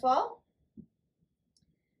 Beautiful.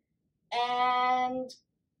 And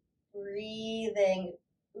breathing,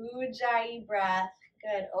 Ujjayi breath.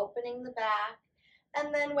 Good, opening the back.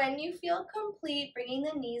 And then when you feel complete, bringing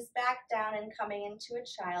the knees back down and coming into a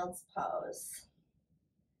child's pose.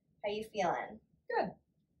 How you feeling? Good.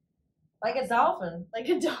 Like a dolphin. Like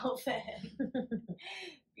a dolphin.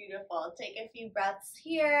 Beautiful. Take a few breaths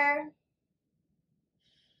here.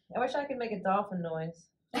 I wish I could make a dolphin noise.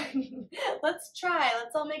 Let's try.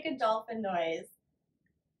 Let's all make a dolphin noise.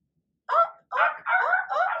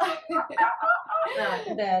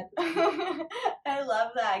 Not dead. I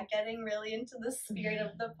love that, getting really into the spirit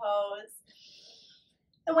of the pose.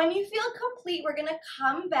 And when you feel complete, we're going to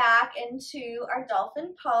come back into our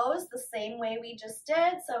dolphin pose the same way we just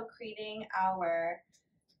did. So creating our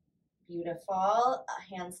beautiful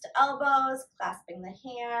hands to elbows, clasping the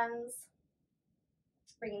hands,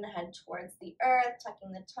 bringing the head towards the earth,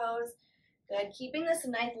 tucking the toes. Good. Keeping this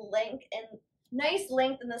nice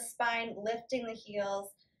length in the spine, lifting the heels,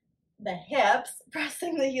 the hips,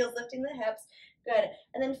 pressing the heels, lifting the hips. Good.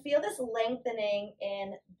 And then feel this lengthening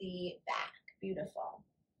in the back. Beautiful.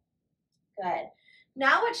 Good.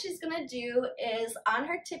 Now what she's going to do is on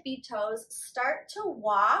her tippy toes, start to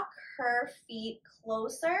walk her feet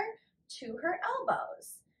closer to her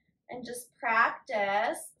elbows. And just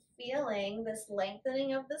practice feeling this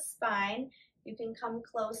lengthening of the spine. You can come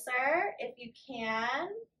closer if you can.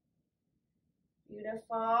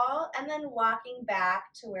 Beautiful. And then walking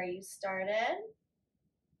back to where you started.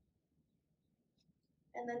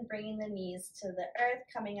 And then bringing the knees to the earth,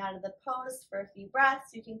 coming out of the pose for a few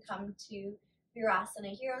breaths. You can come to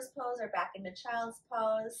Virasana Hero's Pose or back into Child's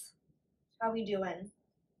Pose. How are we doing?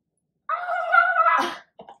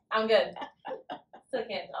 I'm good. Still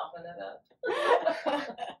can't open it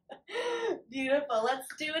up. Beautiful. Let's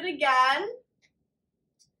do it again.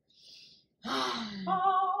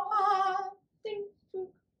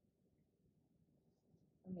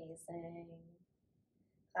 Amazing.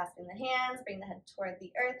 Clasping the hands, bring the head toward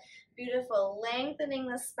the earth. Beautiful. Lengthening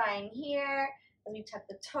the spine here as we tuck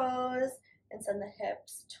the toes and send the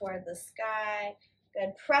hips toward the sky.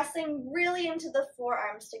 Good. Pressing really into the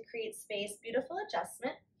forearms to create space. Beautiful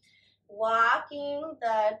adjustment. Walking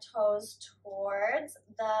the toes towards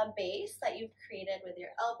the base that you've created with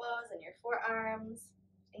your elbows and your forearms.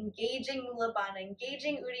 Engaging Mula Bandha,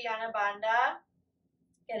 engaging Uddiyana Bandha.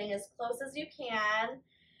 Getting as close as you can.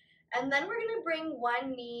 And then we're going to bring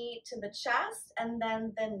one knee to the chest and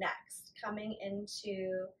then the next, coming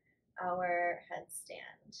into our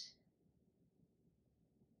headstand.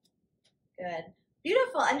 Good.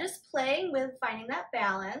 Beautiful. And just playing with finding that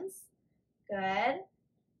balance. Good.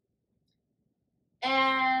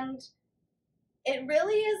 And it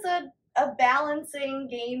really is a balancing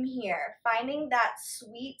game here, finding that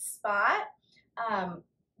sweet spot.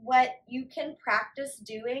 What you can practice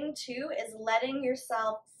doing too is letting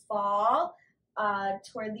yourself fall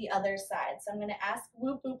toward the other side. So I'm going to ask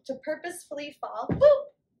Whoop Whoop to purposefully fall, whoop,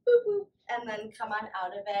 whoop, whoop, and then come on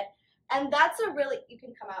out of it. And that's a really, you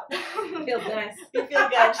can come out. Feels nice. You feel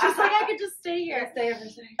good. She's like, I could just stay here. Stay here for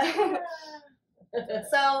a second.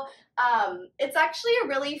 So it's actually a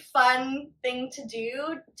really fun thing to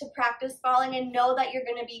do, to practice falling and know that you're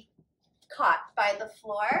going to be caught by the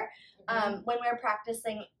floor when we're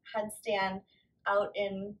practicing headstand out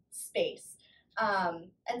in space.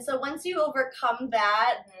 And so once you overcome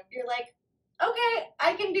that, you're like, okay,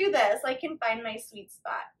 I can do this. I can find my sweet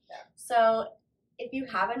spot. Yeah. So if you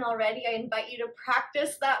haven't already, I invite you to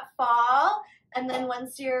practice that fall. And then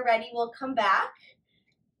once you're ready, we'll come back.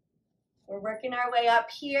 We're working our way up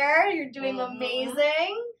here. You're doing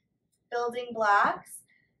amazing. Building blocks.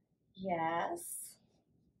 Yes.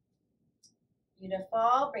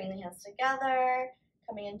 Beautiful. Bring the hands together.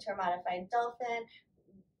 Coming into a modified dolphin.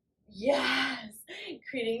 Yes.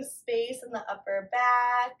 Creating space in the upper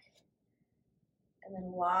back. And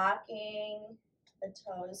then walking the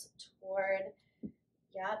toes toward,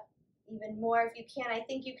 yep, even more if you can. I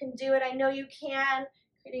think you can do it. I know you can.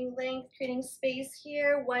 Creating length, creating space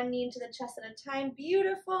here. One knee into the chest at a time.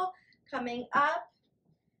 Beautiful. Coming up.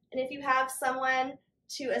 And if you have someone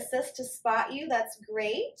to assist to spot you, that's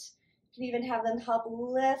great. You can even have them help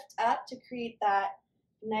lift up to create that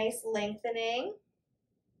nice lengthening.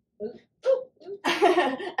 Ooh, ooh, ooh.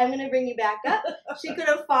 I'm going to bring you back up. She could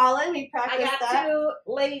have fallen. We practiced that. I got too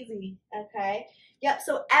lazy. Okay. Yep.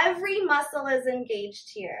 So every muscle is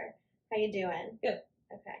engaged here. How you doing? Good.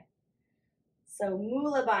 Okay. So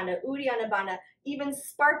Mula Bandha, Uddiyana Bandha, even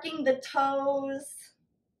sparking the toes.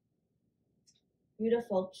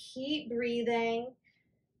 Beautiful. Keep breathing.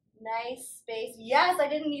 Nice space. Yes, I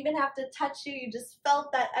didn't even have to touch you. You just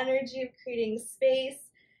felt that energy of creating space.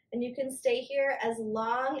 And you can stay here as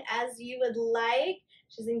long as you would like.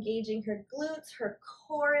 She's engaging her glutes. Her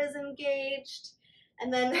core is engaged.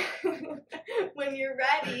 And then when you're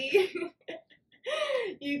ready,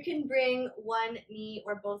 you can bring one knee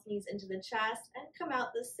or both knees into the chest and come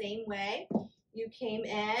out the same way you came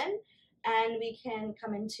in. And we can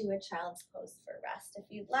come into a child's pose for rest if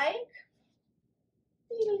you'd like.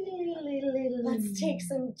 Let's take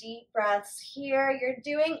some deep breaths here. You're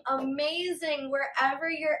doing amazing wherever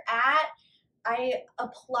you're at. I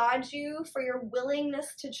applaud you for your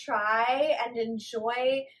willingness to try and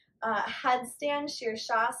enjoy headstand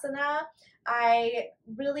Shirshasana. I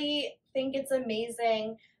really think it's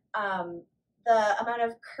amazing the amount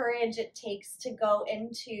of courage it takes to go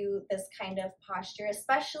into this kind of posture,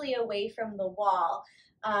 especially away from the wall.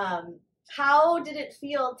 How did it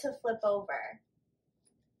feel to flip over?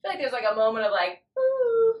 I feel like there's like a moment of like,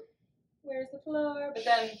 ooh, where's the floor? But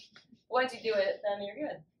then once you do it, then you're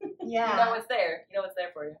good. Yeah. You know it's there. You know it's there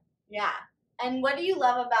for you. Yeah. And what do you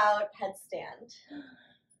love about headstand?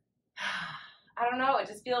 I don't know. It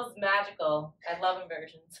just feels magical. I love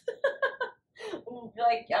inversions. I feel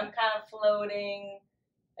like I'm kind of floating.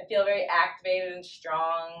 I feel very activated and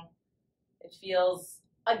strong. It feels,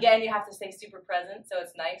 again, you have to stay super present. So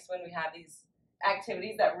it's nice when we have these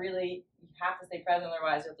activities that really you have to stay present,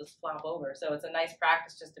 otherwise you'll just flop over. So it's a nice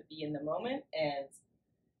practice just to be in the moment and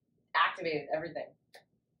activate everything.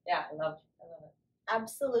 Yeah, I love it.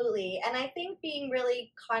 Absolutely. And I think being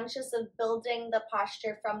really conscious of building the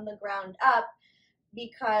posture from the ground up,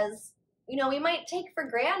 because, we might take for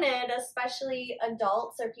granted, especially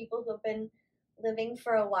adults or people who have been living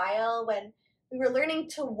for a while. When we were learning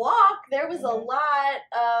to walk, there was a lot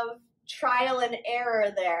of trial and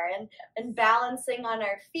error there, and balancing on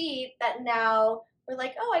our feet, that now we're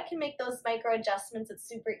like, oh, I can make those micro adjustments. It's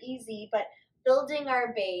super easy. But building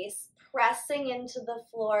our base, pressing into the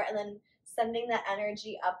floor, and then sending that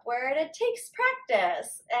energy upward, it takes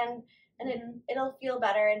practice, and it'll feel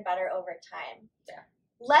better and better over time. Yeah.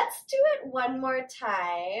 Let's do it one more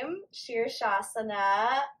time.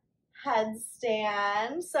 Shirshasana,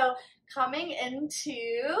 headstand. So coming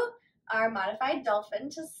into our modified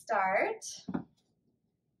dolphin to start.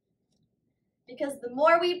 Because the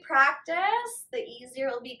more we practice, the easier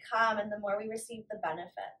it will become, and the more we receive the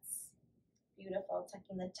benefits. Beautiful.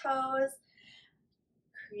 Tucking the toes,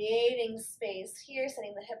 creating space here,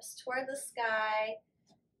 sending the hips toward the sky.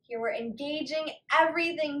 Here we're engaging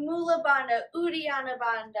everything, Mula Bandha, Uddiyana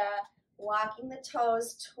Bandha, walking the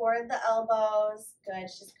toes toward the elbows. Good,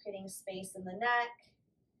 she's creating space in the neck.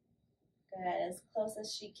 Good, as close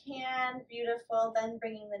as she can, beautiful. Then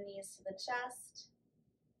bringing the knees to the chest.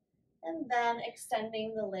 And then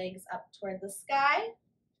extending the legs up toward the sky.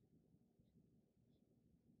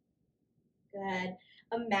 Good.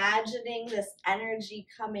 Imagining this energy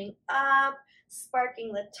coming up,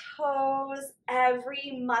 sparking the toes.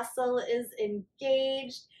 Every muscle is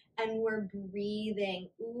engaged, and we're breathing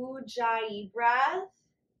Ujjayi breath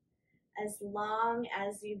as long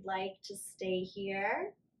as you'd like to stay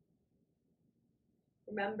here.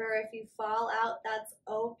 Remember, if you fall out, that's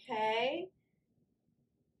okay.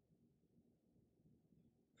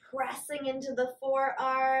 Pressing into the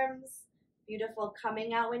forearms. Beautiful.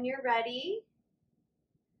 Coming out when you're ready.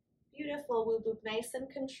 Beautiful. Woo boop, nice and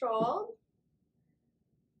controlled.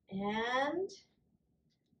 And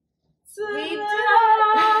we did it.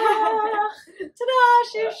 Ta-da!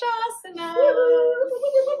 Shirshasana.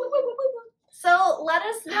 So let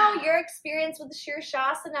us know your experience with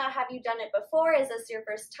Shirshasana. Have you done it before? Is this your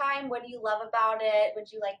first time? What do you love about it?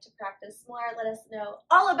 Would you like to practice more? Let us know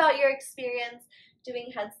all about your experience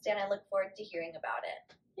doing headstand. I look forward to hearing about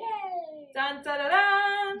it. Yay! Dun, dun, dun,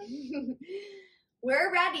 dun.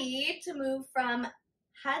 We're ready to move from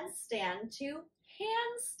headstand to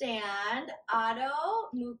handstand,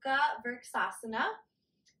 Adho Mukha Vrksasana,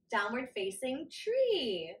 downward facing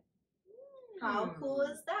tree. How cool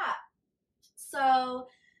is that? So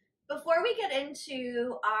before we get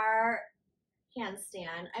into our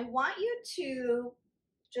handstand, I want you to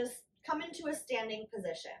just come into a standing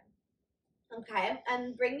position, okay?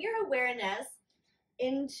 And bring your awareness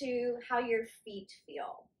into how your feet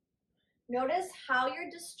feel. Notice how you're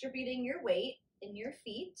distributing your weight in your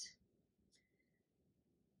feet,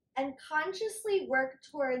 and consciously work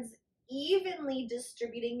towards evenly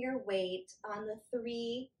distributing your weight on the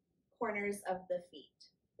three corners of the feet,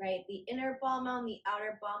 right? The inner ball mound, the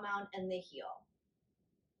outer ball mound, and the heel.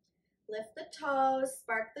 Lift the toes,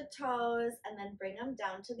 spark the toes, and then bring them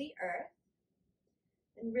down to the earth.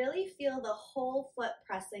 And really feel the whole foot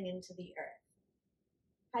pressing into the earth.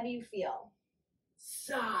 How do you feel?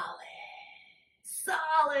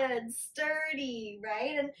 Solid, sturdy,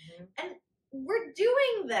 right? And we're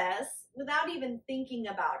doing this without even thinking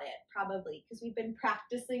about it, probably, because we've been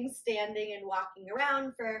practicing standing and walking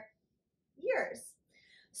around for years.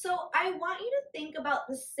 So I want you to think about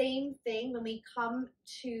the same thing when we come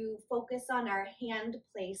to focus on our hand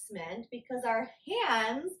placement, because our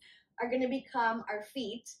hands are going to become our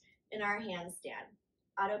feet in our handstand,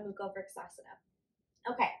 Adho Mukha Vrksasana.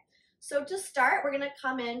 Okay, so to start, we're going to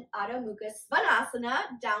come in Adho Mukha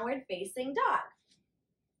Svanasana, downward facing dog.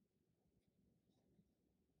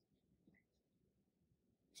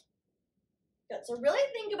 Good, so really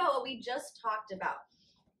think about what we just talked about.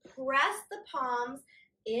 Press the palms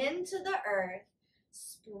into the earth,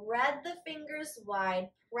 spread the fingers wide,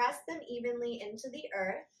 press them evenly into the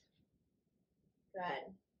earth.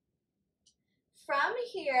 Good. From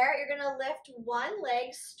here, you're going to lift one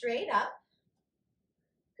leg straight up.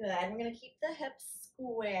 Good. We're going to keep the hips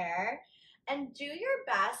square, and do your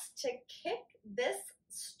best to kick this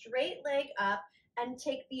straight leg up and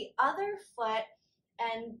take the other foot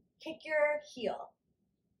and kick your heel.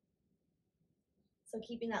 So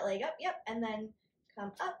keeping that leg up, yep, and then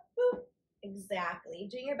come up, boop, exactly.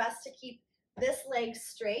 Doing your best to keep this leg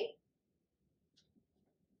straight.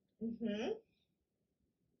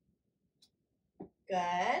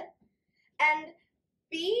 Good. And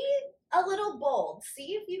be a little bold.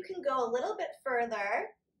 See if you can go a little bit further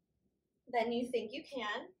than you think you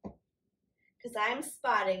can, because I'm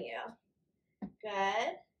spotting you.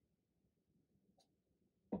 Good.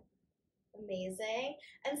 Amazing.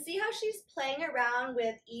 And see how she's playing around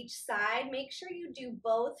with each side. Make sure you do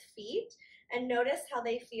both feet and notice how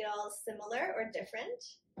they feel similar or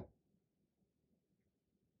different.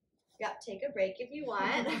 Yep, take a break if you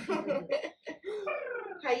want.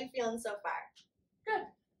 How are you feeling so far? Good.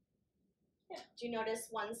 Yeah. Do you notice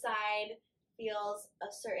one side feels a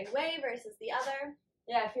certain way versus the other?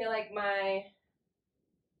 Yeah, I feel like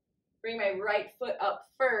bring my right foot up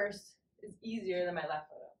first is easier than my left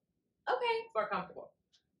foot up. Okay. It's more comfortable.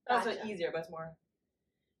 Gotcha. Also easier, but it's more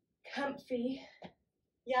comfy.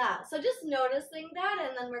 Yeah, so just noticing that,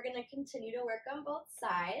 and then we're going to continue to work on both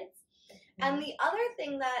sides. And the other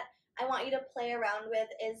thing that I want you to play around with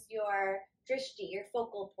is your drishti, your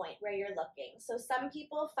focal point, where you're looking. So some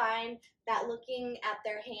people find that looking at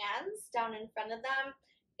their hands down in front of them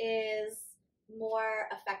is more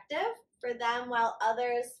effective for them, while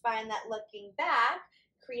others find that looking back,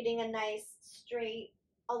 creating a nice straight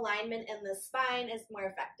alignment in the spine is more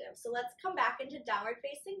effective. So let's come back into downward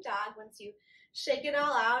facing dog once you shake it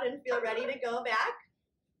all out and feel ready to go back.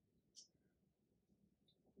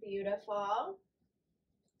 Beautiful.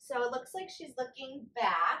 So it looks like she's looking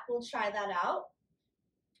back. We'll try that out.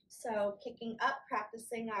 So kicking up,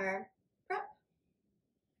 practicing our prep.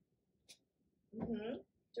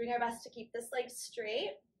 Doing our best to keep this leg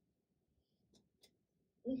straight.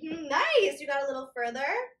 Nice. You got a little further.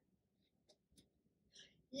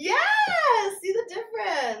 Yes. See the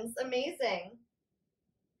difference. Amazing.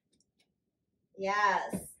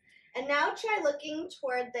 Yes. And now try looking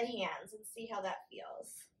toward the hands and see how that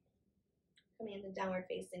feels. Coming into downward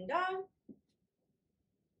facing dog.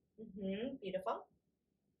 Beautiful.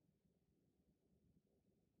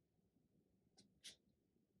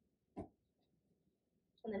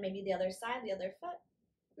 And then maybe the other side, the other foot.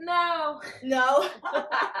 No. No.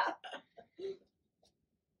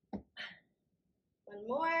 One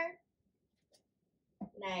more.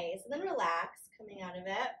 Nice. And then relax, coming out of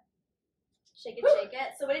it. Shake it, shake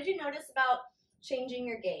it. So what did you notice about changing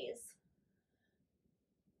your gaze?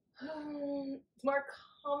 It's more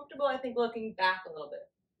comfortable, I think, looking back a little bit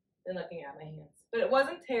than looking at my hands. But it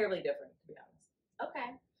wasn't terribly different, to be honest.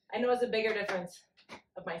 Okay. I know it's a bigger difference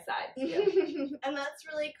of my sides. Yeah. And that's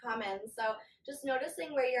really common. So just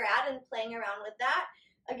noticing where you're at and playing around with that.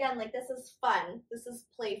 Again, like this is fun. This is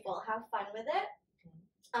playful. Have fun with it.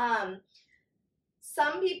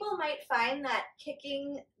 Some people might find that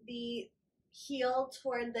kicking the heel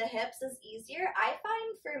toward the hips is easier. I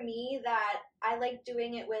find for me that I like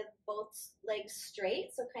doing it with both legs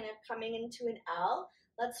straight, so kind of coming into an L.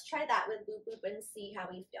 Let's try that with loop loop and see how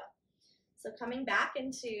we feel. So coming back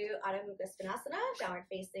into Adho Mukha Svanasana, downward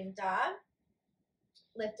facing dog,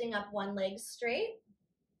 lifting up one leg straight,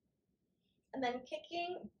 and then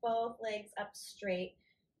kicking both legs up straight,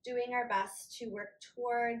 doing our best to work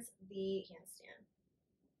towards the handstand.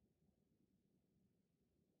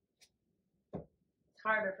 It's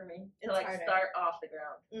harder for me to harder. Start off the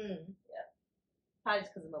ground. Yeah. Probably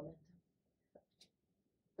just because of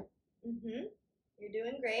momentum. You're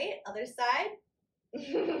doing great. Other side.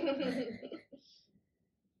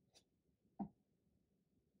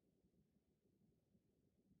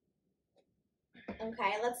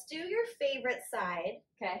 Okay, let's do your favorite side.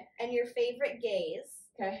 Okay. And your favorite gaze.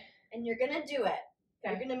 Okay. And you're going to do it. Okay.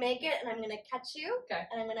 You're going to make it, and I'm going to catch you. Okay.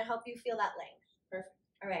 And I'm going to help you feel that length. Perfect.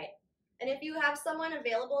 All right. And if you have someone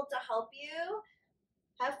available to help you,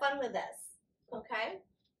 have fun with this. Okay?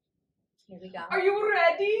 Here we go. Are you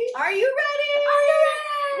ready? Are you ready? Are you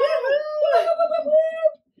ready? Woo-hoo!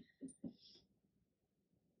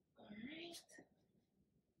 All right.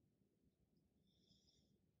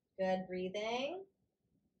 Good breathing.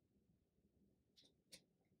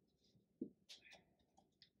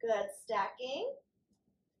 Good stacking.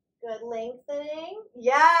 Good lengthening.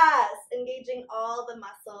 Yes! Engaging all the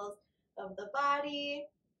muscles of the body.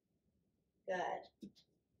 Good.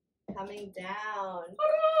 Coming down.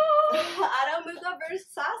 Adho Mukha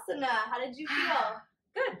Vrksasana. How did you feel?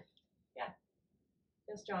 Good. Yeah.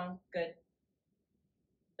 Feel strong. Good.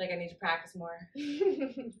 Like I need to practice more.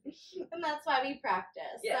 And that's why we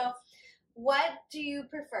practice. Yes. So what do you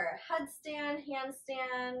prefer? Headstand,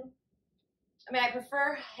 handstand? I mean, I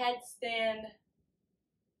prefer headstand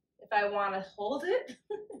if I want to hold it.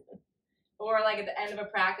 Or like at the end of a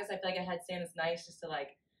practice, I feel like a headstand is nice just to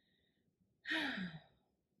like,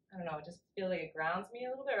 I don't know, it just feels like it grounds me a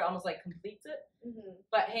little bit or almost like completes it.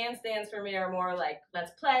 But handstands for me are more like,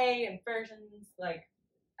 let's play, inversions, like,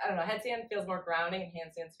 I don't know, headstand feels more grounding and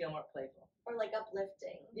handstands feel more playful. Or like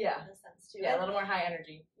uplifting. Yeah. In a sense too. Yeah, a little more high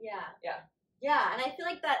energy. Yeah. Yeah. Yeah, and I feel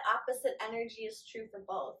like that opposite energy is true for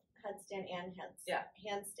both. headstand and Yeah.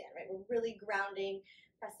 handstand, right? We're really grounding,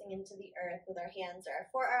 pressing into the earth with our hands or our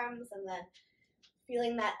forearms, and then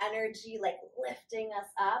feeling that energy like lifting us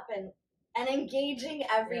up and engaging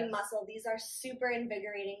every muscle. These are super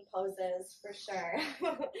invigorating poses for sure.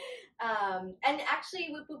 And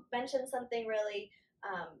actually, Whoop Whoop mentioned something really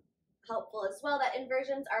helpful as well, that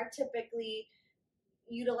inversions are typically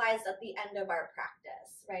utilized at the end of our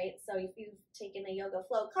practice, right? So if you've taken a yoga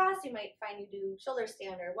flow class, you might find you do shoulder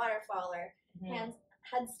stand or waterfall or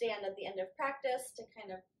headstand at the end of practice to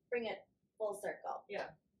kind of bring it full circle. Yeah.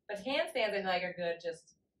 But handstands, I feel like, are good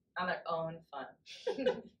just on their own fun.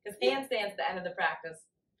 Because handstands at the end of the practice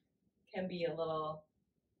can be a little,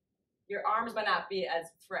 your arms might not be as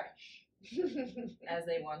fresh as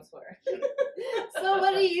they once were. So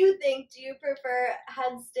what do you think? Do you prefer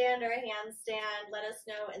headstand or handstand? Let us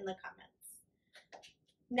know in the comments.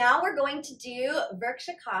 Now we're going to do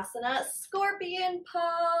Vrikshakasana, scorpion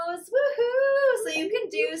pose. Woohoo! So you can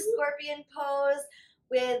do scorpion pose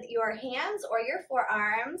with your hands or your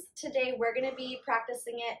forearms. Today we're going to be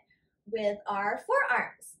practicing it with our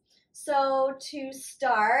forearms. So to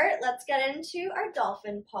start, let's get into our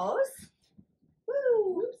dolphin pose.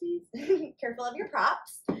 Woo! Whoopsies. Careful of your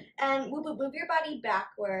props. And move your body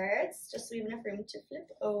backwards, just so we have enough room to flip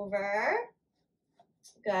over.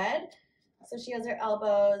 Good. So she has her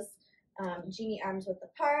elbows, genie arms width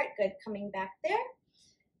apart. Good, coming back there.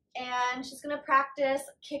 And she's going to practice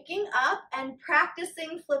kicking up and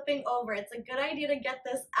practicing flipping over. It's a good idea to get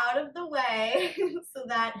this out of the way so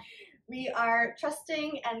that we are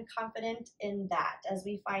trusting and confident in that as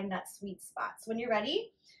we find that sweet spot. So when you're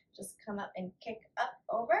ready, just come up and kick up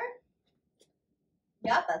over.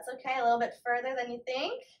 Yep, that's okay. A little bit further than you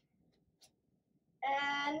think.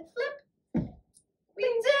 And flip. We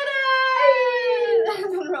did it!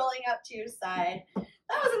 And then rolling up to your side.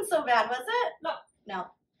 That wasn't so bad, was it? No. No.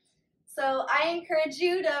 So I encourage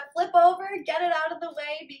you to flip over, get it out of the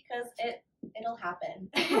way, because it'll happen.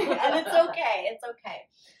 And it's okay. It's okay.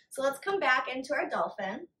 So let's come back into our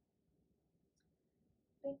dolphin.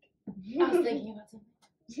 I was thinking about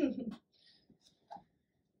something.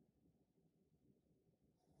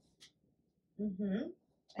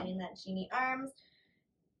 Finding that genie arms.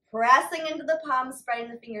 Pressing into the palms, spreading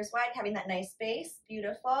the fingers wide, having that nice base.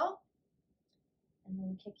 Beautiful. And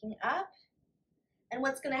then kicking up. And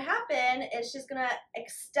what's going to happen is she's going to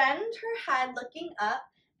extend her head looking up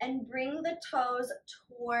and bring the toes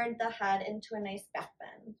toward the head into a nice back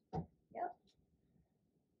bend.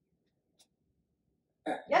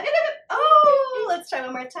 Yep. Oh, let's try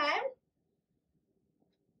one more time.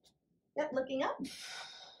 Yep, looking up.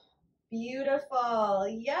 Beautiful.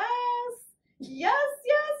 Yes.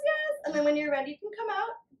 And then when you're ready, you can come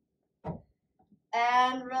out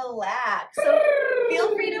and relax. So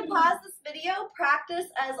feel free to pause this video, practice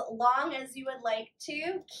as long as you would like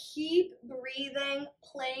to. Keep breathing,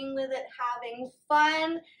 playing with it, having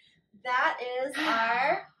fun. That is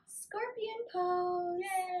our scorpion pose.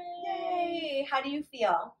 Yay! How do you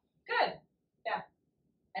feel? Good. Yeah.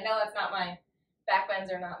 I know that's not my, back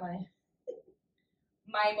bends are not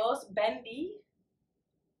my most bendy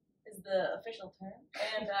is the official term.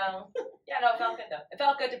 And yeah, no, it felt good though. It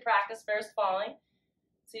felt good to practice first falling.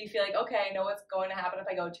 So you feel like, okay, I know what's going to happen if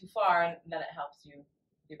I go too far, and then it helps you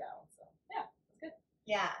with your balance. So yeah, it's good.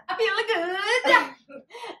 Yeah. I feel good.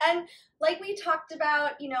 And like we talked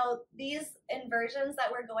about, these inversions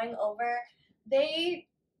that we're going over, they,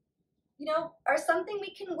 are something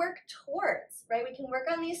we can work towards, right? We can work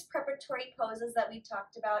on these preparatory poses that we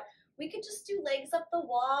talked about. We could just do legs up the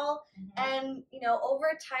wall and,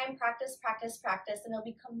 over time, practice, and it'll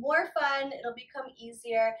become more fun, it'll become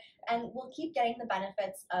easier, and we'll keep getting the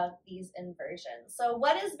benefits of these inversions. So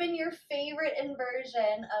what has been your favorite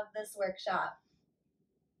inversion of this workshop?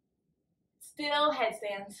 Still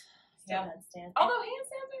headstands. Headstands. Although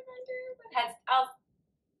handstands are fun too, but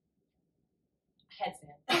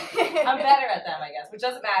headstand. I'm better at them, I guess, which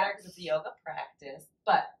doesn't matter because it's a yoga practice,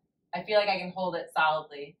 but I feel like I can hold it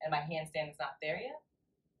solidly, and my handstand is not there yet.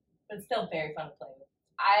 But it's still very fun to play with.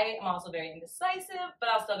 I am also very indecisive, but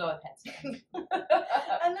I'll still go with headstand.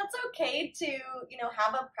 And that's okay to,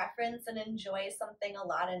 have a preference and enjoy something a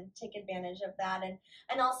lot and take advantage of that,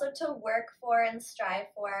 and also to work for and strive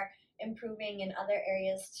for improving in other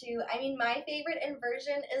areas too. I mean, my favorite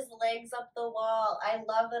inversion is legs up the wall. I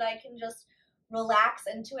love that I can just relax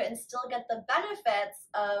into it and still get the benefits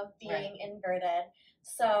of being inverted.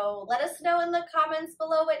 So let us know in the comments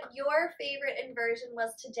below what your favorite inversion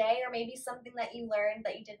was today, or maybe something that you learned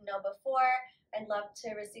that you didn't know before. I'd love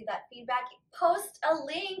to receive that feedback. Post a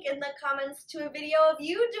link in the comments to a video of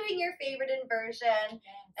you doing your favorite inversion,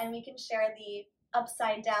 and we can share the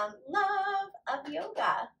upside down love of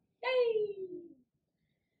yoga. Yay!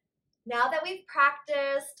 Now that we've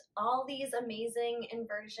practiced all these amazing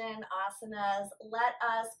inversion asanas, let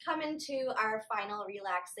us come into our final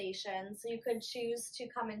relaxation. So you could choose to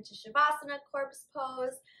come into Shavasana, corpse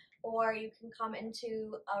pose, or you can come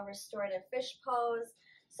into a restorative fish pose.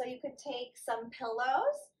 So you could take some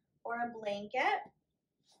pillows or a blanket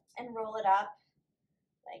and roll it up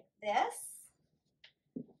like this.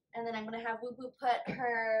 And then I'm going to have Woo Woo put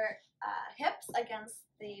her hips against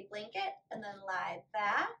the blanket and then lie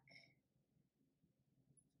back.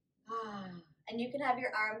 And you can have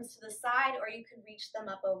your arms to the side, or you can reach them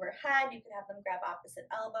up overhead. You can have them grab opposite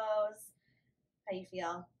elbows. How you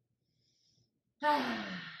feel?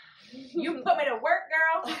 You put me to work,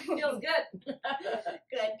 girl. Feels good.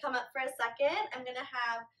 Good. Come up for a second. I'm going to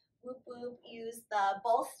have Whoop Whoop use the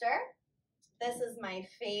bolster. This is my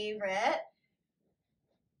favorite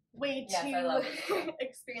way to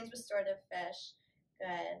experience restorative fish.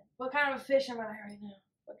 Good. What kind of a fish am I right now?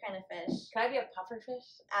 What kind of fish? Can I be a puffer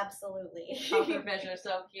fish? Absolutely. Puffer fish are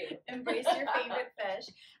so cute. Embrace your favorite fish.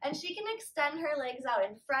 And she can extend her legs out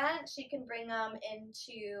in front. She can bring them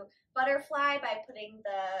into butterfly by putting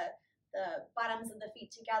the bottoms of the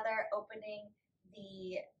feet together, opening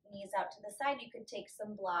the knees out to the side. You could take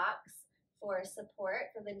some blocks for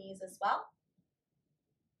support for the knees as well.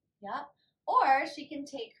 Yep. Or she can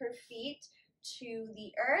take her feet to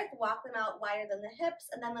the earth, walk them out wider than the hips,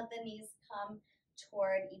 and then let the knees come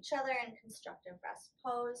toward each other in constructive rest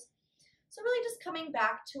pose. So really just coming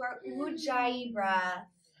back to our Ujjayi breath.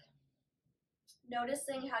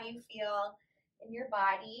 Noticing how you feel in your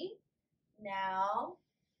body now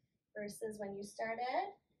versus when you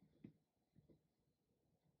started.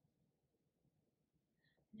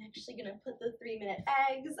 I'm actually going to put the 3-minute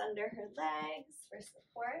eggs under her legs for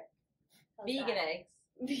support. How's Vegan that? eggs.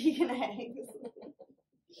 Vegan eggs.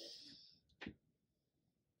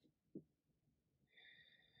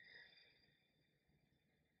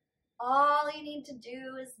 All you need to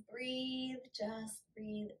do is breathe. Just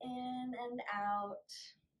breathe in and out.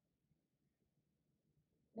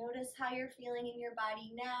 Notice how you're feeling in your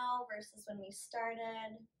body now versus when we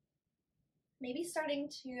started. Maybe starting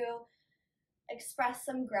to express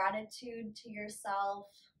some gratitude to yourself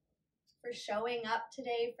for showing up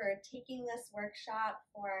today, for taking this workshop,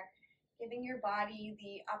 for giving your body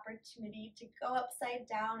the opportunity to go upside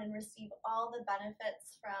down and receive all the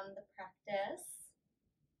benefits from the practice.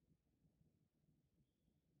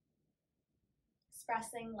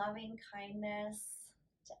 Expressing loving kindness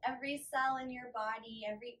to every cell in your body,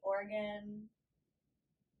 every organ.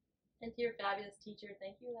 And to your fabulous teacher.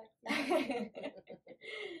 Thank you, Lexi.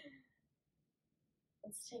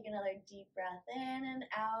 Let's take another deep breath in and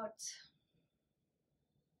out.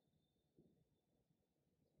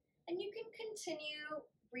 And you can continue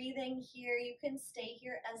breathing here. You can stay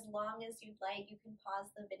here as long as you'd like. You can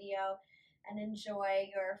pause the video and enjoy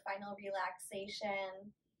your final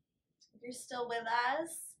relaxation. If you're still with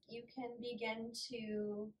us, you can begin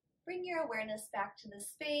to bring your awareness back to the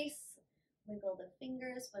space. Wiggle the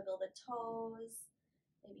fingers, wiggle the toes.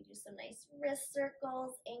 Maybe do some nice wrist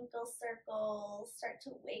circles, ankle circles. Start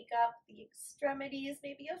to wake up the extremities,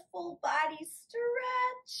 maybe a full body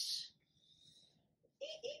stretch.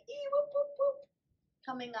 Whoop, whoop, whoop.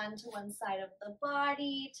 Coming onto one side of the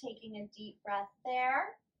body, taking a deep breath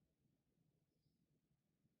there.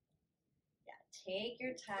 Take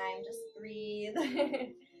your time, just breathe.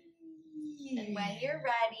 And when you're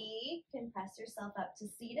ready, you can press yourself up to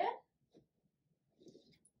seated.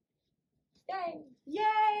 Yay!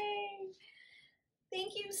 Yay!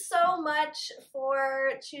 Thank you so much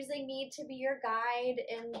for choosing me to be your guide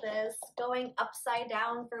in this going upside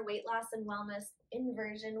down for weight loss and wellness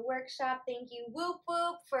inversion workshop. Thank you, Whoop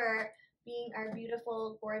Whoop, for being our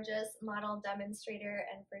beautiful, gorgeous model demonstrator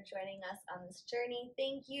and for joining us on this journey.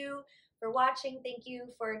 Thank you for watching. Thank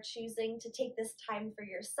you for choosing to take this time for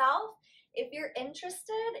yourself. If you're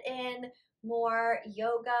interested in more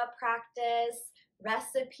yoga practice,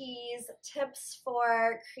 recipes, tips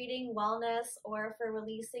for creating wellness or for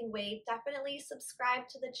releasing weight, definitely subscribe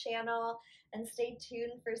to the channel and stay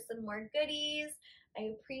tuned for some more goodies.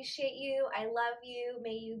 I appreciate you. I love you.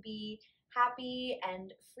 May you be happy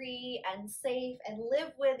and free and safe and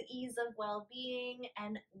live with ease of well-being,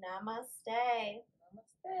 and namaste.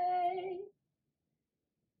 Namaste.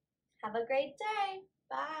 Have a great day.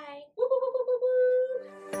 Bye. Woo, woo, woo, woo,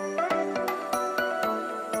 woo.